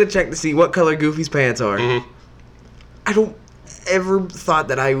 yeah, I'm going to check to see what color Goofy's pants are. Mm-hmm. I don't ever thought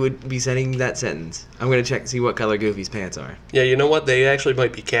that I would be sending that sentence. I'm going to check to see what color Goofy's pants are. Yeah, you know what? They actually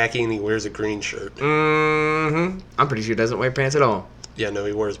might be khaki and he wears a green shirt. Mm-hmm. I'm pretty sure he doesn't wear pants at all. Yeah, no,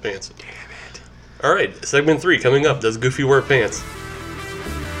 he wears pants. Damn it. All right, segment 3 coming up. Does Goofy wear pants?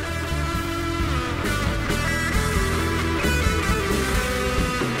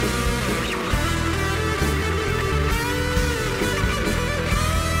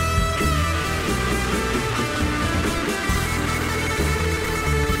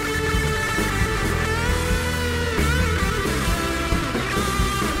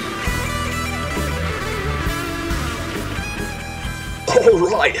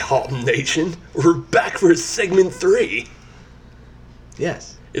 Alright, Hop Nation, we're back for segment 3.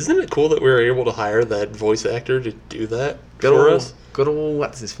 Yes. Isn't it cool that we were able to hire that voice actor to do that for us? Good old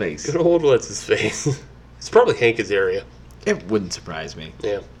what's-his-face. Good old what's-his-face. It's probably Hank Azaria. It wouldn't surprise me.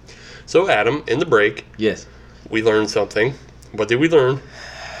 Yeah. So, Adam, in the break, Yes. we learned something. What did we learn?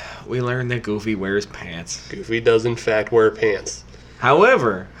 We learned that Goofy wears pants. Goofy does, in fact, wear pants.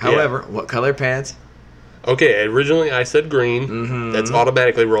 However, what color pants? Okay, originally I said green. Mm-hmm. That's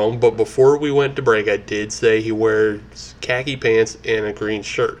automatically wrong. But before we went to break, I did say he wears khaki pants and a green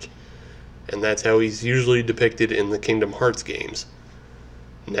shirt. And that's how he's usually depicted in the Kingdom Hearts games.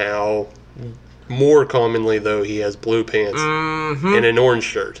 Now, More commonly, though, he has blue pants and an orange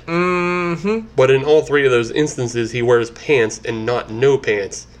shirt. But in all three of those instances, he wears pants and not no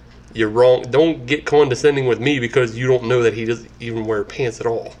pants. You're wrong. Don't get condescending with me because you don't know that he doesn't even wear pants at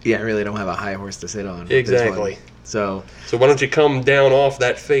all. Yeah, I really don't have a high horse to sit on. Exactly. So why don't you come down off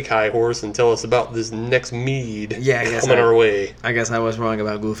that fake high horse and tell us about this next mead coming our way? I guess I was wrong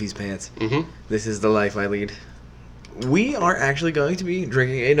about Goofy's pants. This is the life I lead. We are actually going to be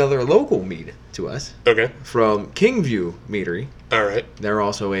drinking another local mead to us. Okay. From Kingview Meadery. All right. They're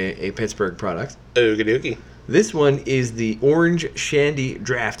also a Pittsburgh product. Okie dokie. This one is the Orange Shandy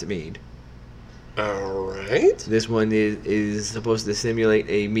Draft Mead. All right. This one is supposed to simulate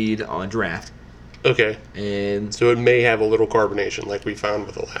a mead on draft. Okay. And so it may have a little carbonation like we found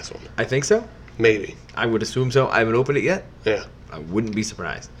with the last one. I think so. Maybe. I would assume so. I haven't opened it yet. Yeah. I wouldn't be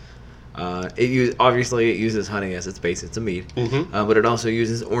surprised. Obviously it uses honey as its base. It's a mead. But it also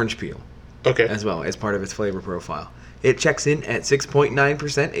uses orange peel. Okay. As well as part of its flavor profile. It checks in at 6.9%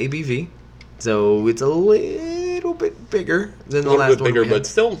 ABV. So it's a little bit bigger than the last one. A little bit bigger, but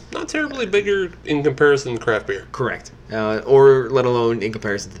still not terribly bigger in comparison to craft beer. Correct. Or let alone in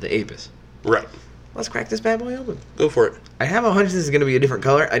comparison to the Apis. Right. Let's crack this bad boy open. Go for it. I have a hunch this is going to be a different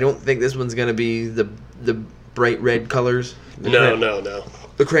color. I don't think this one's going to be the bright red colors. No.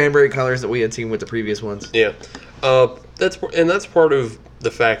 The cranberry colors that we had seen with the previous ones. Yeah. That's part of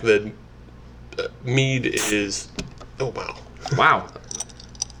the fact that mead is... Oh, wow. Wow.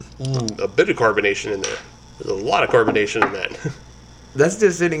 A bit of carbonation in there. There's a lot of carbonation in that. That's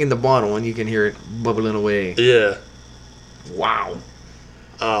just sitting in the bottle and you can hear it bubbling away. Yeah. Wow.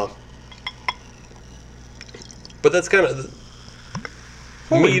 But that's kind of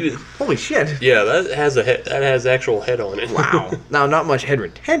mead. Holy shit! Yeah, that has a head. That has actual head on it. Wow. Now, not much head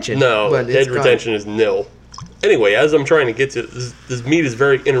retention. No, but head retention is nil. Anyway, as I'm trying to get to this mead is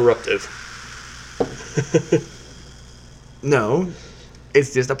very interruptive. No,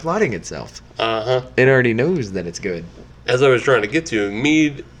 it's just applauding itself. It already knows that it's good. As I was trying to get to,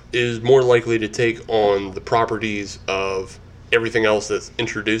 mead is more likely to take on the properties of everything else that's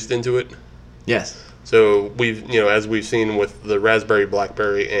introduced into it. Yes. So as we've seen with the raspberry,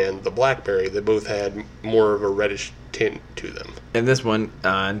 blackberry, and the blackberry, they both had more of a reddish tint to them. And this one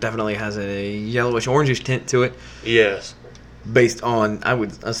definitely has a yellowish orangish tint to it. Yes. Based on, I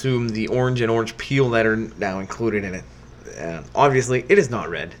would assume, the orange and orange peel that are now included in it. Obviously, it is not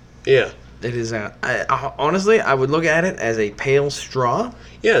red. Yeah. It is. Honestly, I would look at it as a pale straw.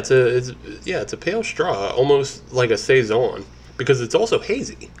 Yeah, it's a pale straw, almost like a saison. Because it's also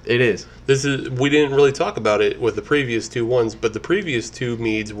hazy. It is. We didn't really talk about it with the previous two ones, but the previous two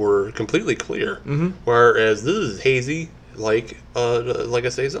meads were completely clear. Whereas this is hazy, like a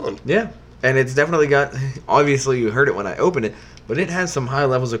saison. Yeah, and it's definitely got. Obviously, you heard it when I opened it, but it has some high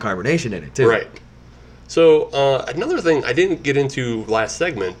levels of carbonation in it too. Right. So another thing I didn't get into last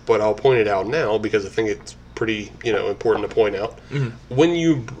segment, but I'll point it out now because I think it's pretty important to point out. When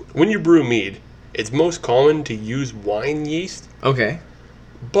you brew mead, it's most common to use wine yeast. Okay.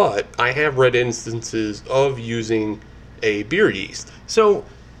 But I have read instances of using a beer yeast. So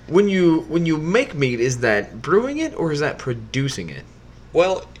when you make mead, is that brewing it or is that producing it?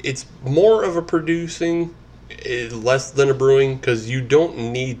 Well, it's more of a producing, less than a brewing, because you don't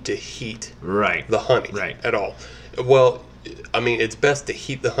need to heat the honey at all. Well, I mean, it's best to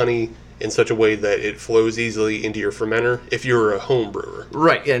heat the honey in such a way that it flows easily into your fermenter if you're a home brewer.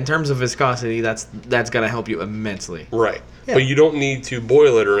 Right, yeah, in terms of viscosity, that's going to help you immensely. Right. Yeah. But you don't need to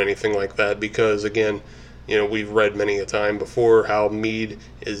boil it or anything like that because, again, we've read many a time before how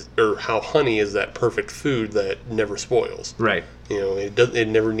how honey is that perfect food that never spoils. Right. It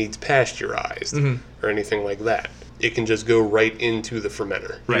never needs pasteurized or anything like that. It can just go right into the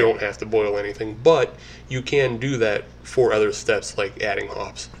fermenter. Right. You don't have to boil anything, but you can do that for other steps like adding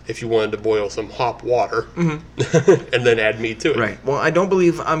hops. If you wanted to boil some hop water and then add mead to it. Right. Well, I don't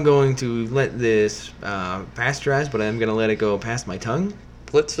believe I'm going to let this pasteurize, but I'm going to let it go past my tongue.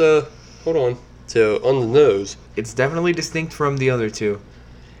 Let's, hold on. So, on the nose. It's definitely distinct from the other two.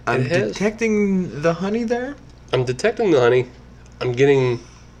 I'm detecting the honey there. I'm detecting the honey. I'm getting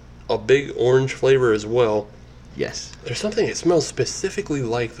a big orange flavor as well. Yes. There's something it smells specifically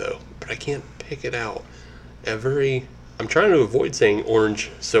like, though, but I can't pick it out. I'm trying to avoid saying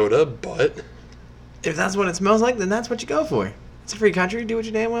orange soda, but... If that's what it smells like, then that's what you go for. It's a free country. Do what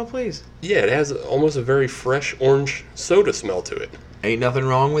you damn well please. Yeah, it has almost a very fresh orange soda smell to it. Ain't nothing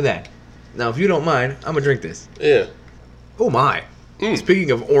wrong with that. Now, if you don't mind, I'm going to drink this. Yeah. Oh, my. Speaking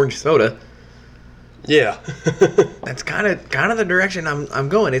of orange soda... Yeah. That's kind of the direction I'm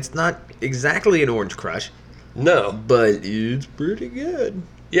going. It's not exactly an orange crush. No. But it's pretty good.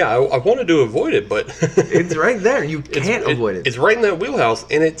 Yeah, I wanted to avoid it, but It's right there. You can't avoid it. It's right in that wheelhouse,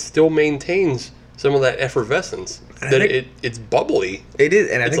 and it still maintains some of that effervescence. And I think- It's bubbly. It is,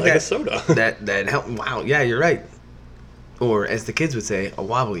 and I It's think like a that soda. that helped. Wow, yeah, you're right. Or as the kids would say, a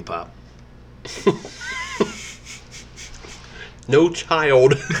wobbly pop. No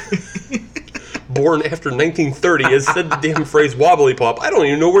child born after 1930 has said the damn phrase wobbly pop. I don't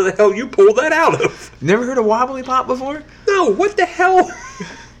even know where the hell you pulled that out of. Never heard of wobbly pop before? No, what the hell?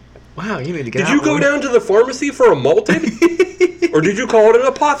 Wow, you need to get Did out. you go one. down to the pharmacy for a malted? Or did you call it an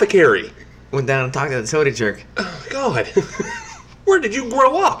apothecary? Went down and talked to the soda jerk. Oh, God. Where did you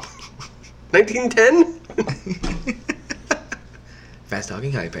grow up? 1910? Fast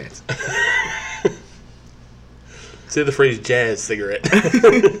talking high pants. Say the phrase jazz cigarette.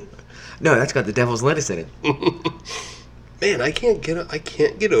 No, that's got the devil's lettuce in it. Man, I can't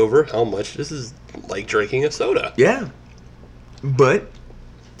get over how much this is like drinking a soda. Yeah. But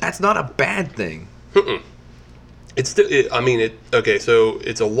that's not a bad thing. It's still, okay, so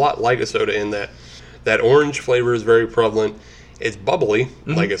it's a lot like a soda in that orange flavor is very prevalent. It's bubbly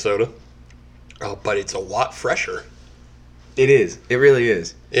like a soda, but it's a lot fresher. It is. It really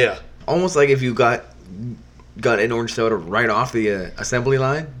is. Yeah, Almost like if you got an orange soda right off the assembly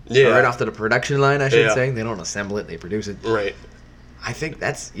line. Yeah. Or right off the production line, I should Yeah. say. They don't assemble it, they produce it. right. I think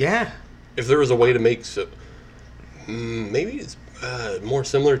that's, yeah. If there was a way to make maybe it's more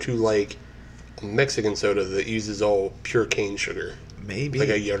similar to like a Mexican soda that uses all pure cane sugar, Maybe. like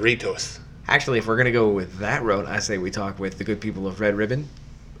a Jarritos. Actually, if we're going to go with that road, I say we talk with the good people of Red Ribbon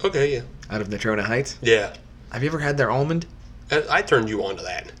Okay, yeah, out of Natrona Heights. yeah. Have you ever had their almond? I turned you on to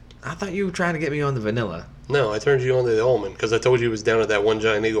that. I thought you were trying to get me on the vanilla. No, I turned you on to the almond because I told you it was down at that one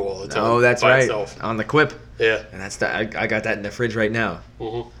giant eagle all the time. Oh, that's by right. Itself. On the Quip. Yeah. And that's I got that in the fridge right now.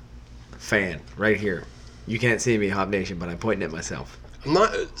 hmm Fan, right here. You can't see me, Hop Nation, but I'm pointing at myself.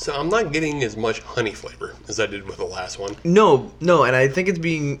 I'm not getting as much honey flavor as I did with the last one. No, and I think it's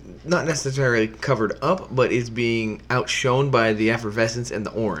being not necessarily covered up, but it's being outshone by the effervescence and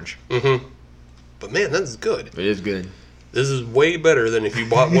the orange. Mm-hmm. But man, that's good. It is good. This is way better than if you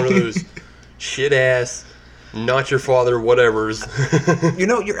bought one of those shit ass, not your father whatevers. You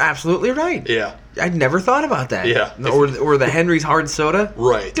know, you're absolutely right. Yeah. I'd never thought about that. Yeah. Or the Henry's hard soda.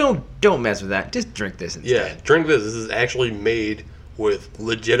 Right. Don't mess with that. Just drink this instead. Yeah. Drink this. This is actually made with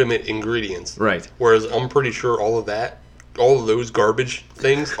legitimate ingredients. Right. Whereas I'm pretty sure all of those garbage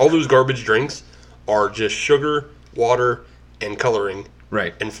things, all those garbage drinks are just sugar, water, and coloring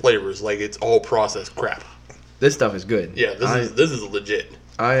Right. and flavors. Like it's all processed crap. This stuff is good. Yeah, this is legit.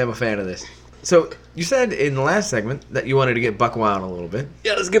 I am a fan of this. So you said in the last segment that you wanted to get buck wild a little bit.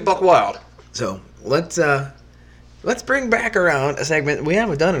 Yeah, let's get buck wild. So let's bring back around a segment we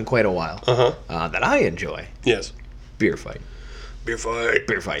haven't done in quite a while. That I enjoy. Yes. Beer fight. Beer fight.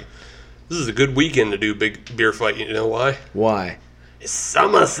 Beer fight. This is a good weekend to do big beer fight. You know why? Why? It's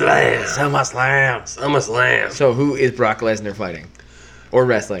SummerSlam. SummerSlam. SummerSlam. So who is Brock Lesnar fighting? Or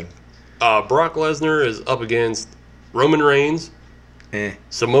wrestling? Brock Lesnar is up against Roman Reigns,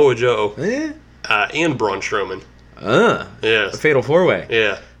 Samoa Joe, and Braun Strowman. A Yes. fatal four-way.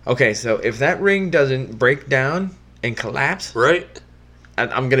 Yeah. Okay, so if that ring doesn't break down and collapse, Right?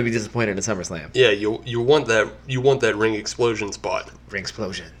 I'm gonna be disappointed in SummerSlam. Yeah, you want that ring explosion spot. Ring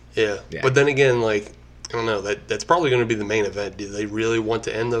explosion. Yeah. Yeah. But then again, like I don't know, that's probably going to be the main event. Do they really want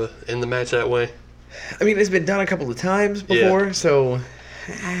to end the match that way? I mean, it's been done a couple of times before, so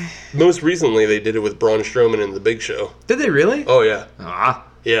Most recently, they did it with Braun Strowman and the Big Show. did they really? Oh yeah,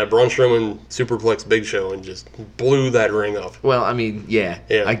 Yeah. Braun Strowman superplexed Big Show and just blew that ring up. Well, I mean, yeah.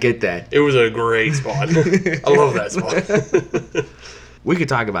 I get that. It was a great spot. I love that spot. We could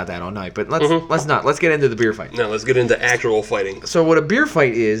talk about that all night, but let's not. Let's get into the beer fight. Now let's get into actual fighting. So what a beer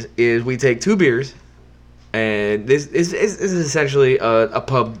fight is we take two beers, and this is essentially a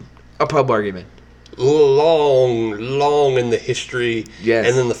pub argument. Long in the history, Yes.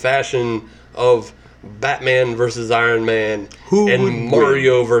 and in the fashion of Batman versus Iron Man, Who would and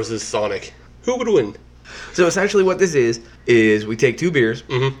Mario versus Sonic. Who would win? So essentially what this is we take two beers,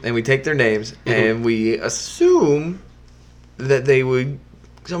 and we take their names, and we assume that they would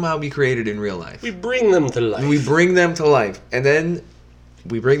somehow be created in real life. We bring them to life. We bring them to life, and then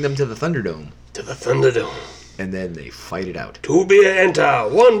we bring them to the Thunderdome, to the Thunderdome. and then they fight it out. 2 beer enter,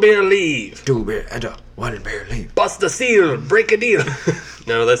 1 beer leave. Two beer enter, one beer leave. Bust the seal, break a deal.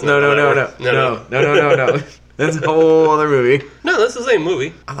 No, that's not No. That's a whole other movie. No, that's the same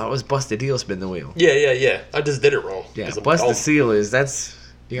movie. I thought it was Bust a Deal, Spin the Wheel. Yeah. I just did it wrong. Yeah, 'Cause I'm Bust the dumb. Seal that's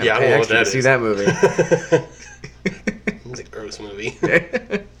you gotta Yeah, I pay don't know what extra to that see is. that movie. It's a gross movie.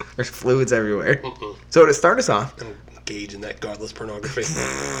 There's fluids everywhere. So to start us off, engage in that godless pornography.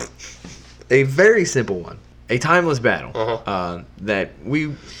 A very simple one. A timeless battle. That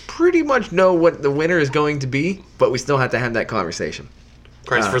we pretty much know what the winner is going to be, but we still have to have that conversation.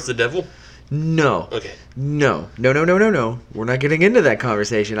 Christ versus the devil? No. Okay. No. We're not getting into that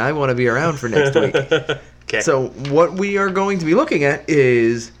conversation. I want to be around for next week. Okay. So what we are going to be looking at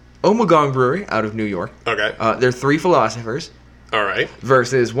is Ommegang Brewery out of New York. Okay. They're three philosophers All right.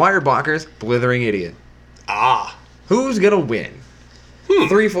 versus Weyerbacher's Blithering Idiot. Ah. Who's going to win?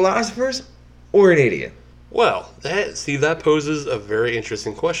 Three philosophers or an idiot? Well, that poses a very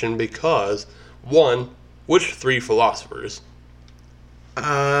interesting question because, one, which three philosophers?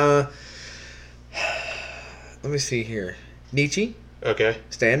 Let me see here. Nietzsche, Okay.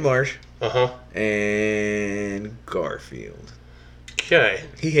 Stan Marsh, Uh-huh. and Garfield. Okay.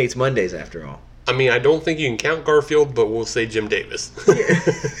 He hates Mondays after all. I mean, I don't think you can count Garfield, but we'll say Jim Davis.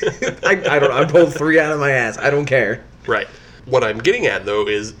 I don't. I pulled three out of my ass. I don't care. Right. What I'm getting at, though,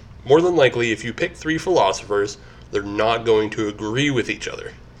 is more than likely, if you pick three philosophers, they're not going to agree with each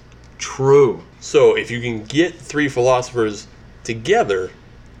other. True. So if you can get three philosophers together,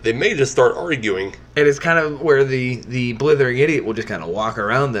 they may just start arguing. And it's kind of where the blithering idiot will just kind of walk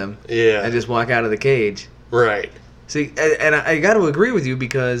around them. Yeah. And just walk out of the cage. Right. See, and I got to agree with you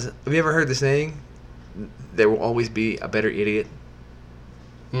because have you ever heard the saying, there will always be a better idiot?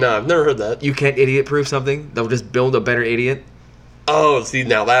 No, I've never heard that. You can't idiot-proof something. They'll just build a better idiot. Oh, see,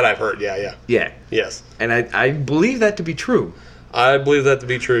 now that I've heard. Yeah. Yeah. Yes. And I believe that to be true. I believe that to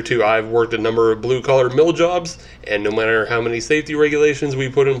be true, too. I've worked a number of blue-collar mill jobs, and no matter how many safety regulations we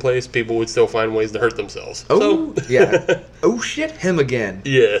put in place, people would still find ways to hurt themselves. Oh, So, yeah. Oh, shit, him again.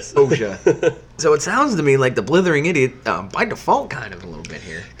 yes. OSHA. So it sounds to me like the blithering idiot, by default, kind of a little bit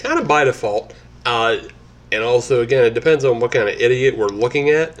here. Kind of by default. And also, again, it depends on what kind of idiot we're looking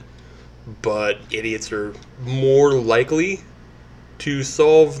at, but idiots are more likely to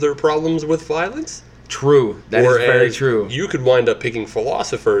solve their problems with violence. True. That is very true. You could wind up picking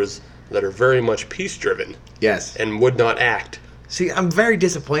philosophers that are very much peace-driven Yes. and would not act. See, I'm very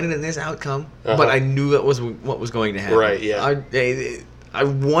disappointed in this outcome, but I knew that was what was going to happen. Right, yeah. I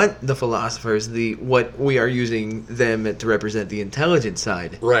want the philosophers, what we are using them to represent the intelligent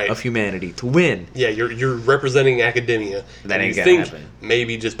side Right. of humanity to win. Yeah, you're representing academia. That and ain't you gonna think happen.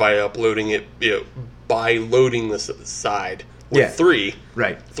 maybe just by uploading it, by loading the side with Yeah. three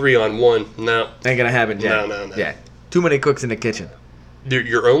Right. on one. No. Ain't gonna happen, Jack. No. Yeah. Too many cooks in the kitchen.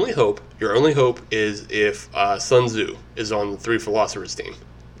 Your only hope is if Sun Tzu is on the three philosophers team.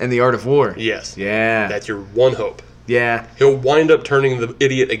 And the art of war. Yes. Yeah. That's your one hope. Yeah. He'll wind up turning the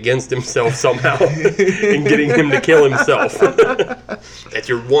idiot against himself somehow and getting him to kill himself. That's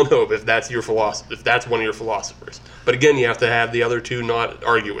your one hope if that's if that's one of your philosophers. But again, you have to have the other two not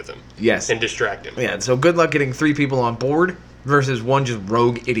argue with him. Yes. And distract him. Yeah, so good luck getting three people on board versus one just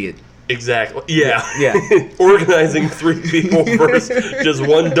rogue idiot. Exactly. Yeah. Yeah. Organizing three people versus just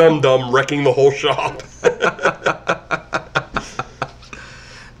one dum-dum wrecking the whole shop.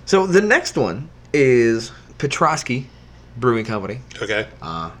 So the next one is Petrosky Brewing Company. Okay.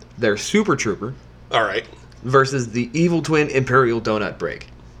 Their Super Trooper All right. versus the evil twin Imperial Donut Break.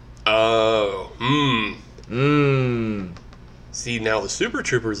 Oh. Mmm. See, now the Super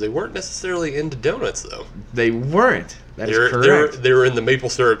Troopers, they weren't necessarily into donuts, though. They weren't. That is correct. They were in the maple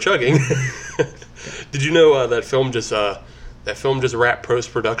syrup chugging. Did you know that film just wrapped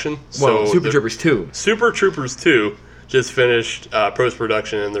post-production? Well, Super Troopers 2. Super Troopers 2 just finished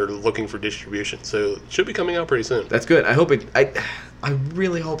post-production, and they're looking for distribution. So it should be coming out pretty soon. That's good. I hope it. I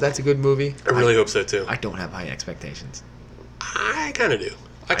really hope that's a good movie. I really hope so, too. I don't have high expectations. I kind of do.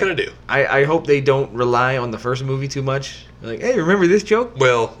 I hope they don't rely on the first movie too much. Like, hey, remember this joke?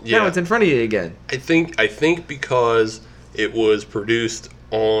 Well, yeah. Now it's in front of you again. I think because it was produced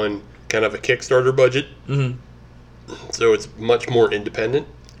on kind of a Kickstarter budget, so it's much more independent.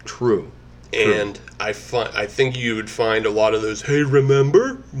 True. And I think you would find a lot of those. Hey,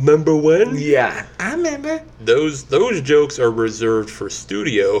 remember when? Yeah, I remember. Those jokes are reserved for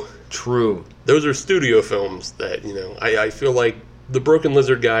studio. True. Those are studio films that I feel like the Broken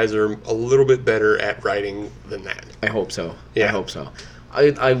Lizard guys are a little bit better at writing than that. I hope so. Yeah. I hope so.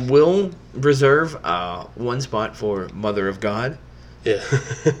 I will reserve one spot for Mother of God. Yeah.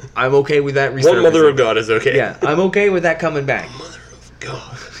 I'm okay with that. One Mother of God is okay. Yeah, I'm okay with that coming back. Mother of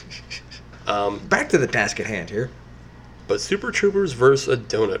God. Back to the task at hand here. But Super Troopers versus a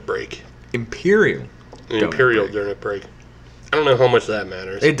donut break. Imperial. Imperial donut break. I don't know how much that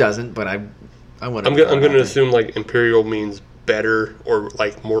matters. It doesn't, but I want to. I'm going to assume like Imperial means better or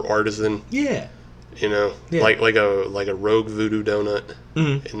like more artisan. Yeah. Yeah. Like a rogue voodoo donut.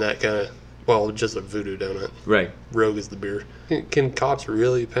 Mm-hmm. And that kind of. Well, just a voodoo donut. Right. Rogue is the beer. Can cops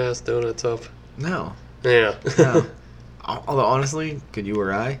really pass donuts up? No. Yeah. No. Although, honestly, could you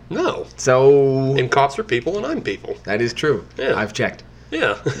or I? No. So... And cops are people, and I'm people. That is true. Yeah. I've checked.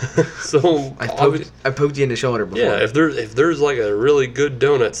 Yeah. So I poked you in the shoulder before. yeah, if there's like a really good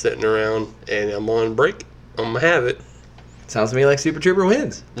donut sitting around and I'm on break, I'm gonna have it. Sounds to me like Super Trooper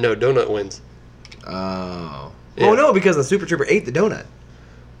wins. No, donut wins. Oh. Yeah. Oh, no, because the Super Trooper ate the donut.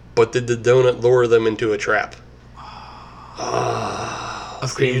 But did the donut lure them into a trap? Of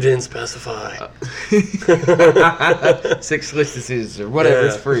So you didn't specify. 6 listices or whatever,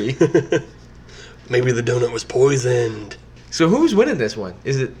 it's Yeah. free. Maybe the donut was poisoned. So who's winning this one?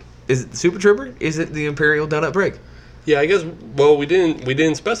 Is it the Super Trooper? Is it the Imperial Donut Break? Yeah, I guess. Well, we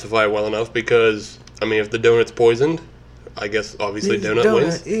didn't specify well enough because I mean, if the donut's poisoned, I guess obviously This donut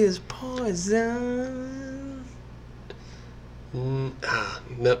wins. donut is poison.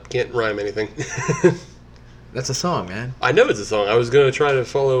 Nope, can't rhyme anything. That's a song, man. I know it's a song. I was gonna try to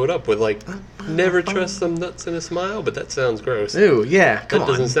follow it up with like, never trust some nuts in a smile, but that sounds gross. Ew, yeah, come That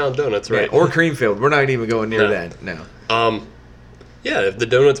on. doesn't sound donuts, Yeah, right? or Creamfield. We're not even going near No. that. No. Yeah, if the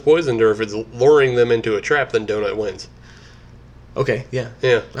donut's poisoned or if it's luring them into a trap, then donut wins. Okay, yeah.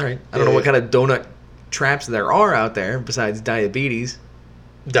 Yeah. All right. I don't know what kind of donut traps there are out there besides diabetes.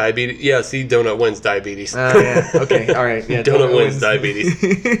 Diabetes. Yeah, see, donut wins diabetes. Oh, yeah. Okay, all right. Yeah, Donut wins diabetes.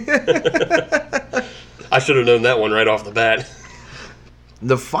 I should have known that one right off the bat.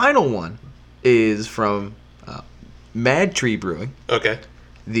 The final one is from Mad Tree Brewing, Okay.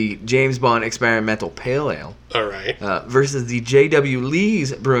 the James Bond Experimental Pale Ale, All right. versus the J.W.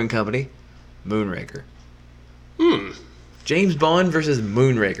 Lee's Brewing Company, Moonraker. James Bond versus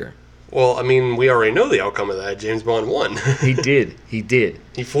Moonraker. Well, I mean, we already know the outcome of that. James Bond won. He did. He did.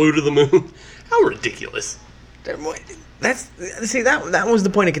 He flew to the moon. How ridiculous. That was the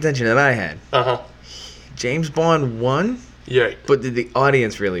point of contention that I had. Uh-huh. James Bond won, Yeah. but did the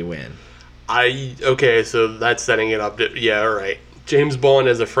audience really win? Okay, so that's setting it up. Yeah, all right. James Bond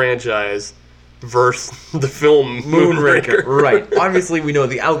as a franchise versus the film Moonraker. Right. Obviously, we know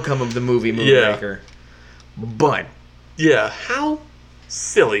the outcome of the movie Moonraker. But Yeah, how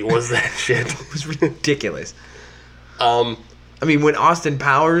silly was that shit? it was ridiculous. Um, I mean, when Austin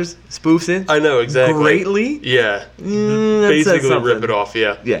Powers spoofs it I know, exactly. greatly, Yeah. that says Basically something. rip it off,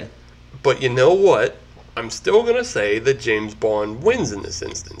 yeah. Yeah. But you know what? I'm still going to say that James Bond wins in this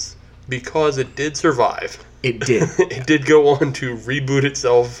instance. Because it did survive. It did. It did go on to reboot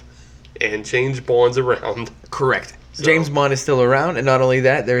itself and change Bonds around. Correct. So- James Bond is still around, and not only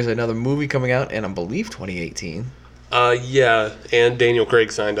that, there's another movie coming out in, I believe, 2018. Yeah, and Daniel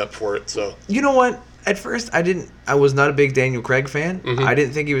Craig signed up for it, so. You know what? At first, I was not a big Daniel Craig fan. Mhm. I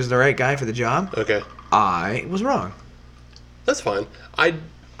didn't think he was the right guy for the job. Okay. I was wrong. That's fine.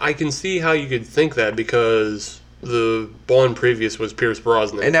 I can see how you could think that because the Bond previous was Pierce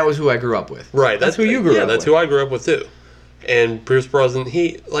Brosnan. And that was who I grew up with. Right. That's who you grew up Yeah, that's with. who I grew up with too. And Pierce Brosnan,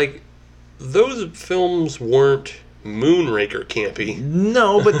 those films weren't Moonraker campy.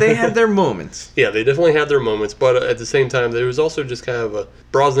 No, but they had their moments. Yeah, they definitely had their moments, but at the same time, there was also just kind of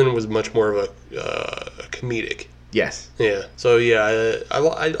Brosnan was much more of a comedic. Yes. Yeah. So yeah,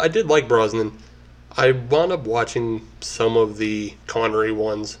 I did like Brosnan. I wound up watching some of the Connery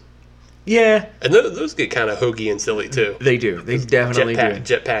ones, Yeah, and those get kind of hokey and silly too. they do. They definitely do.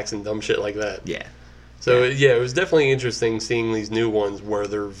 Jetpacks and dumb shit like that. Yeah. So yeah, it was definitely interesting seeing these new ones where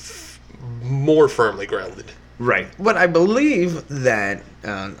they're more firmly grounded. Right. But I believe that,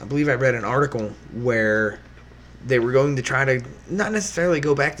 I read an article where they were going to try to not necessarily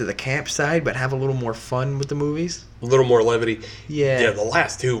go back to the camp side, but have a little more fun with the movies. A little more levity. Yeah. Yeah, the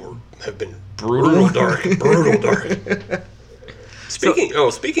last two have been Brutal. brutal dark. Speaking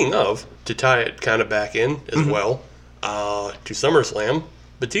of, to tie it kind of back in as well, to SummerSlam,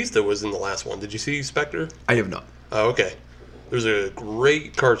 Batista was in the last one. Did you see Spectre? I have not. Oh, okay. There's a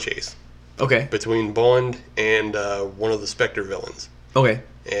great car chase Okay. between Bond and one of the Spectre villains, Okay.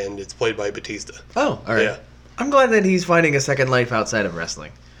 and it's played by Batista. Oh, all right. Yeah. I'm glad that he's finding a second life outside of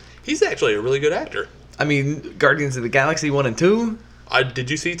wrestling. He's actually a really good actor. I mean, Guardians of the Galaxy 1 and 2? Did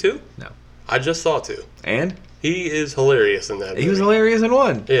you see 2? No. I just saw 2. And? He is hilarious in that movie. He was hilarious in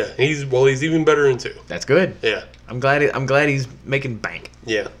 1. Yeah, he's even better in 2. That's good. Yeah. I'm glad he's making bank.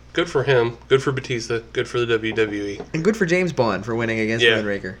 Yeah. Good for him. Good for Batista. Good for the WWE. And good for James Bond for winning against Yeah.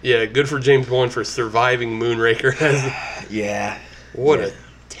 Moonraker. Yeah, good for James Bond for surviving Moonraker. Yeah. What Yeah. a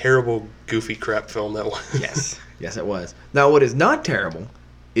terrible, goofy crap film that was. Yes. Yes, it was. Now, what is not terrible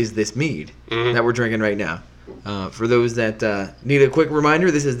is this mead that we're drinking right now. For those that need a quick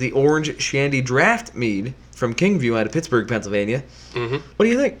reminder, this is the Orange Shandy Draft Mead from Kingview out of Pittsburgh, Pennsylvania. Mm-hmm. What do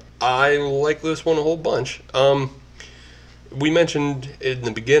you think? I like this one a whole bunch. We mentioned in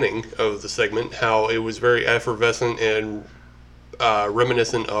the beginning of the segment how it was very effervescent and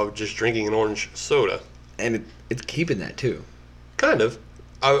reminiscent of just drinking an orange soda. And it's keeping that, too. Kind of.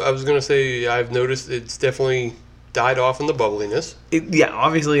 I was going to say I've noticed it's definitely died off in the bubbliness. Yeah,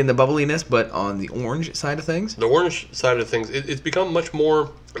 obviously in the bubbliness, but on the orange side of things. The orange side of things, it's become much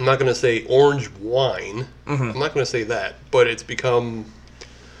more, I'm not going to say orange wine. Mm-hmm. I'm not going to say that. But it's become,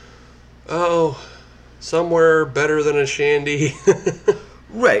 somewhere better than a shandy.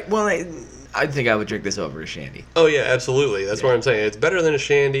 Right. Well, I think I would drink this over a shandy. Oh, yeah, absolutely. That's what I'm saying. It's better than a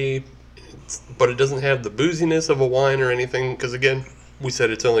shandy, but it doesn't have the booziness of a wine or anything. Because, again, we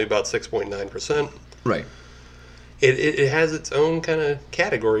said it's only about 6.9%. Right. It has its own kind of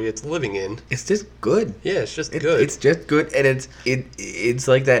category it's living in. It's just good. Yeah, it's just good. It's just good, and it's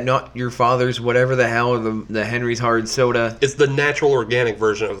like that. Not your father's whatever the hell, the Henry's Hard Soda. It's the natural organic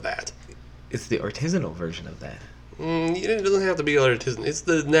version of that. It's the artisanal version of that. It doesn't have to be artisan. It's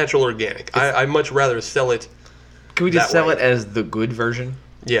the natural organic. I much rather sell it. Can we just that sell way. it as the good version?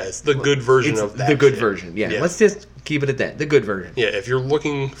 Yeah, it's the good version It's of that. the good shit. version. Yeah. Let's just keep it at that. The good version. Yeah, if you're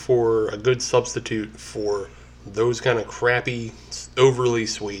looking for a good substitute for those kind of crappy, overly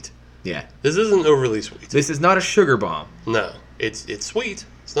sweet. Yeah. This isn't overly sweet. This is not a sugar bomb. No, it's sweet.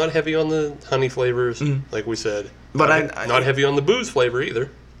 It's not heavy on the honey flavors, like we said. But not heavy on the booze flavor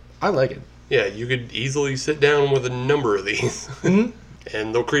either. I like it. Yeah, you could easily sit down with a number of these, and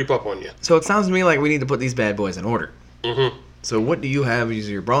they'll creep up on you. So it sounds to me like we need to put these bad boys in order. Mm-hmm. So what do you have as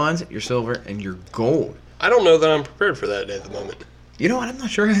your bronze, your silver, and your gold? I don't know that I'm prepared for that at the moment. You know what? I'm not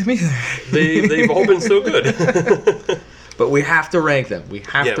sure I am either. They've all been so good. But we have to rank them. We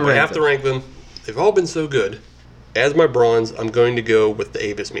have to rank them. They've all been so good. As my bronze, I'm going to go with the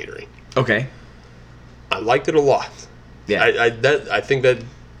Avis Meadery. Okay. I liked it a lot. Yeah. I think that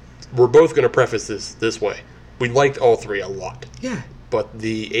we're both going to preface this way. We liked all three a lot. Yeah. But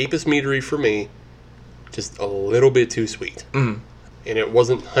the Apis Meadery for me, just a little bit too sweet. Mm. And it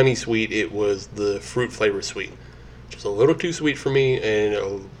wasn't honey sweet, it was the fruit flavor sweet. Just a little too sweet for me,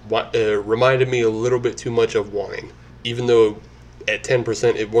 and reminded me a little bit too much of wine. Even though at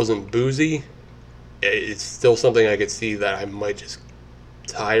 10% it wasn't boozy, it's still something I could see that I might just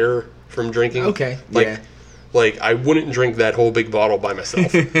tire from drinking. Okay, yeah. Like, I wouldn't drink that whole big bottle by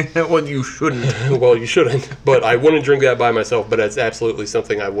myself. Well, you shouldn't. Well, you shouldn't. But I wouldn't drink that by myself, but it's absolutely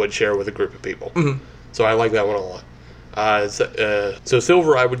something I would share with a group of people. Mm-hmm. So I like that one a lot. So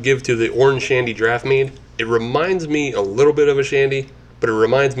silver I would give to the Orange Shandy Draft Mead. It reminds me a little bit of a shandy, but it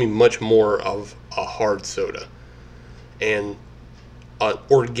reminds me much more of a hard soda. And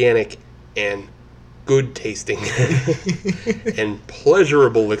organic and good tasting and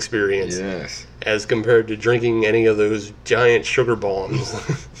pleasurable experience. Yes. As compared to drinking any of those giant sugar bombs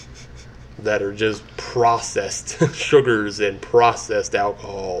that are just processed sugars and processed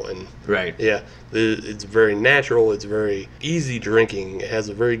alcohol. And Right. yeah, it's very natural. It's very easy drinking. It has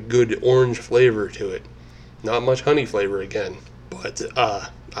a very good orange flavor to it. Not much honey flavor again, but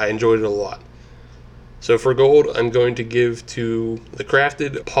I enjoyed it a lot. So for gold, I'm going to give to the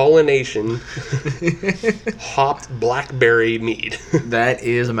Crafted Pollination Hopped Blackberry Mead. That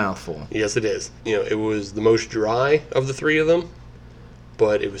is a mouthful. Yes, it is. You know, it was the most dry of the three of them,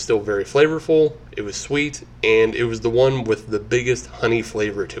 but it was still very flavorful. It was sweet, and it was the one with the biggest honey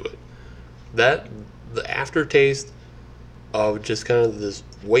flavor to it. The aftertaste of just kind of this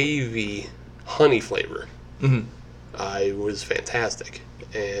wavy honey flavor, was fantastic.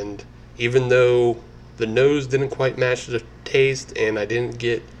 And even though the nose didn't quite match the taste, and I didn't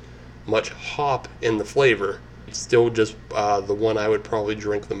get much hop in the flavor, it's still just the one I would probably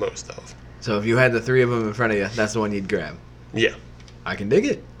drink the most of. So if you had the three of them in front of you, that's the one you'd grab. Yeah. I can dig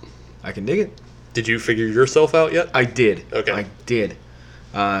it. Did you figure yourself out yet? I did. Okay. I did.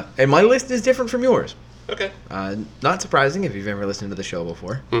 And my list is different from yours. Okay. Not surprising if you've ever listened to the show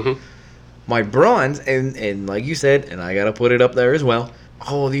before. Mm-hmm. My bronze, and like you said, and I got to put it up there as well,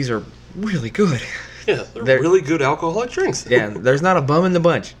 all of these are really good. Yeah, they're really good alcoholic drinks. Yeah, there's not a bum in the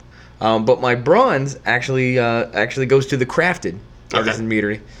bunch. But my bronze actually goes to the Crafted Artisan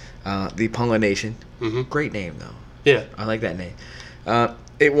Meadery, the Pollination. Mm-hmm. Great name, though. Yeah. I like that name.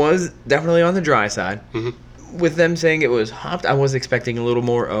 It was definitely on the dry side. Mm-hmm. With them saying it was hopped, I was expecting a little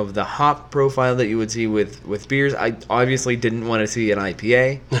more of the hop profile that you would see with beers. I obviously didn't want to see an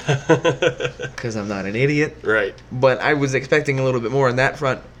IPA because I'm not an idiot. Right. But I was expecting a little bit more on that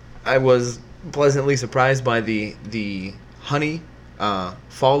front. I was pleasantly surprised by the honey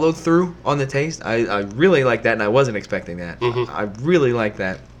followed through on the taste. I really like that, and I wasn't expecting that. Mm-hmm. I really like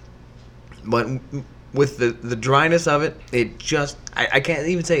that. But with the dryness of it, it just I can't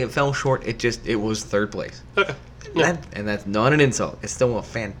even say it fell short. It was third place. Okay. Yeah. And that's not an insult. It's still a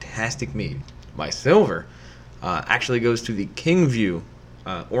fantastic mead. My silver actually goes to the Kingview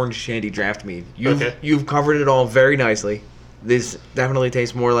Orange Shandy Draft Mead. You've covered it all very nicely. This definitely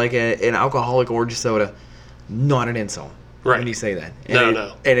tastes more like an alcoholic orange soda. Not an insult. Right. When you say that.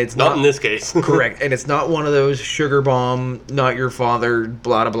 No. And it's not in this case. correct. And it's not one of those sugar bomb, not your father,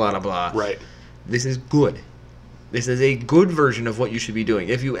 blah, blah, blah, blah. Right. This is good. This is a good version of what you should be doing.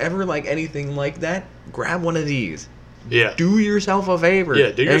 If you ever like anything like that, grab one of these. Yeah. Do yourself a favor.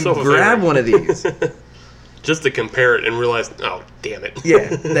 Yeah, do yourself a favor. Grab one of these. Just to compare it and realize, oh, damn it.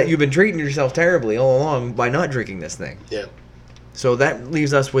 Yeah, that you've been treating yourself terribly all along by not drinking this thing. Yeah. So that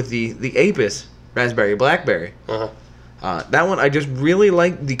leaves us with the Apis Raspberry Blackberry. Uh-huh. That one, I just really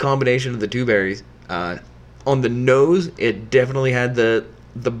like the combination of the two berries. On the nose, it definitely had the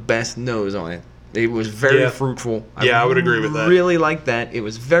best nose on it. It was very fruitful. I would agree with that. Really liked that. It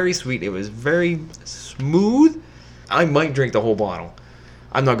was very sweet. It was very smooth. I might drink the whole bottle.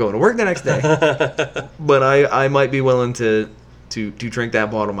 I'm not going to work the next day, but I might be willing to drink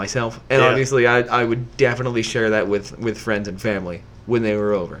that bottle myself. And obviously, I would definitely share that with friends and family when they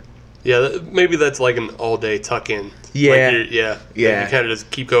were over. Yeah, maybe that's like an all-day tuck-in. Yeah. Like you kind of just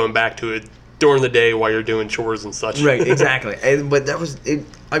keep going back to it during the day while you're doing chores and such. Right, exactly. But that was it.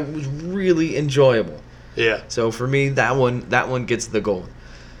 I was really enjoyable. Yeah. So for me, that one gets the gold.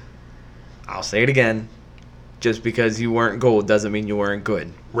 I'll say it again. Just because you weren't gold doesn't mean you weren't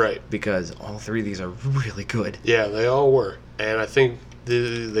good. Right. Because all three of these are really good. Yeah, they all were. And I think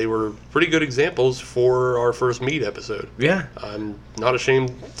they were pretty good examples for our first mead episode. Yeah. I'm not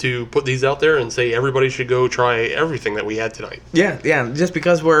ashamed to put these out there and say everybody should go try everything that we had tonight. Yeah. Just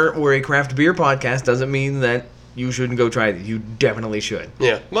because we're a craft beer podcast doesn't mean that you shouldn't go try it. You definitely should.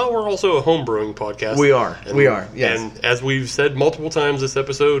 Yeah. Well, we're also a home brewing podcast. We are. Yes. And as we've said multiple times this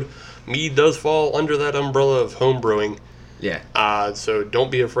episode, mead does fall under that umbrella of home brewing. Yeah. So don't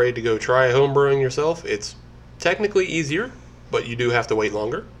be afraid to go try home brewing yourself. It's technically easier, but you do have to wait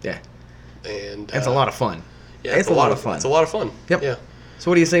longer. Yeah. And it's a lot of fun. Yeah, it's a lot of fun. It's a lot of fun. Yep. Yeah.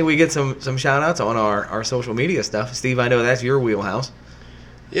 So what do you say we get some shout outs on our social media stuff? Steve, I know that's your wheelhouse.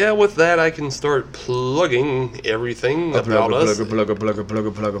 Yeah, with that I can start plugging everything about us.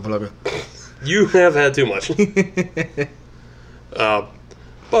 Plugger. You have had too much.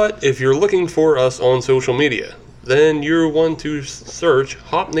 But if you're looking for us on social media, then you're one to search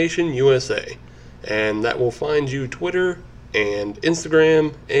Hop Nation USA. And that will find you Twitter and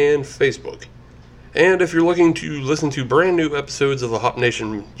Instagram and Facebook. And if you're looking to listen to brand new episodes of the Hop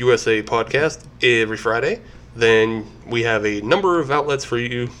Nation USA podcast every Friday, then we have a number of outlets for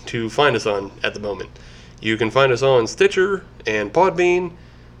you to find us on at the moment. You can find us on Stitcher and Podbean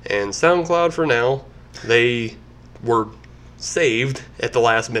and SoundCloud for now. They were saved at the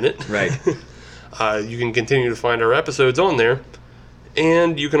last minute. Right. You can continue to find our episodes on there.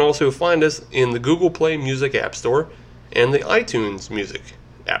 And you can also find us in the Google Play Music App Store and the iTunes Music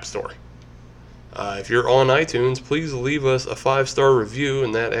App Store. If you're on iTunes, please leave us a 5-star review,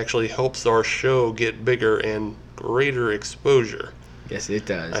 and that actually helps our show get bigger and greater exposure. Yes, it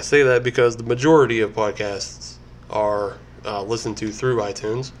does. I say that because the majority of podcasts are listened to through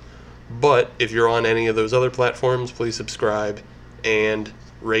iTunes. But if you're on any of those other platforms, please subscribe and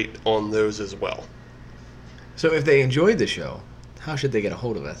rate on those as well. So if they enjoyed the show, how should they get a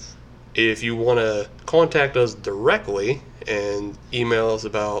hold of us? If you want to contact us directly and email us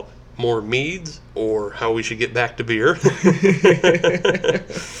about more meads or how we should get back to beer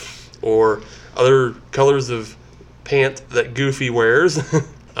or other colors of pant that Goofy wears,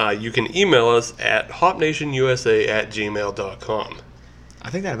 you can email us at hopnationusa@gmail.com. I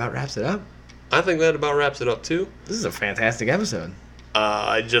think that about wraps it up. I think that about wraps it up too. This is a fantastic episode.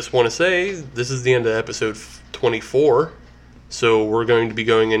 I just want to say this is the end of episode 24, so we're going to be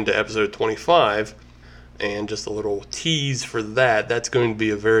going into episode 25. And just a little tease for that. That's going to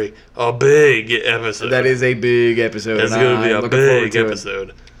be a big episode. That is a big episode. It's going to be a big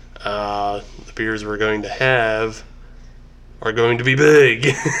episode. The beers we're going to have are going to be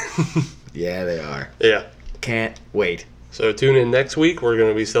big. Yeah, they are. Yeah. Can't wait. So tune in next week. We're going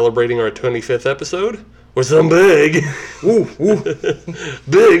to be celebrating our 25th episode with some big,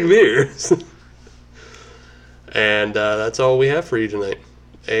 big beers. And that's all we have for you tonight.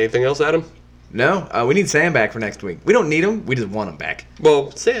 Anything else, Adam? No, we need Sam back for next week. We don't need him. We just want him back.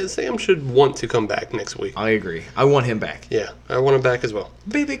 Well, Sam should want to come back next week. I agree. I want him back. Yeah, I want him back as well.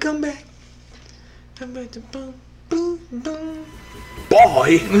 Baby, come back.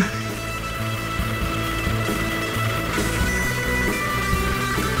 Bye.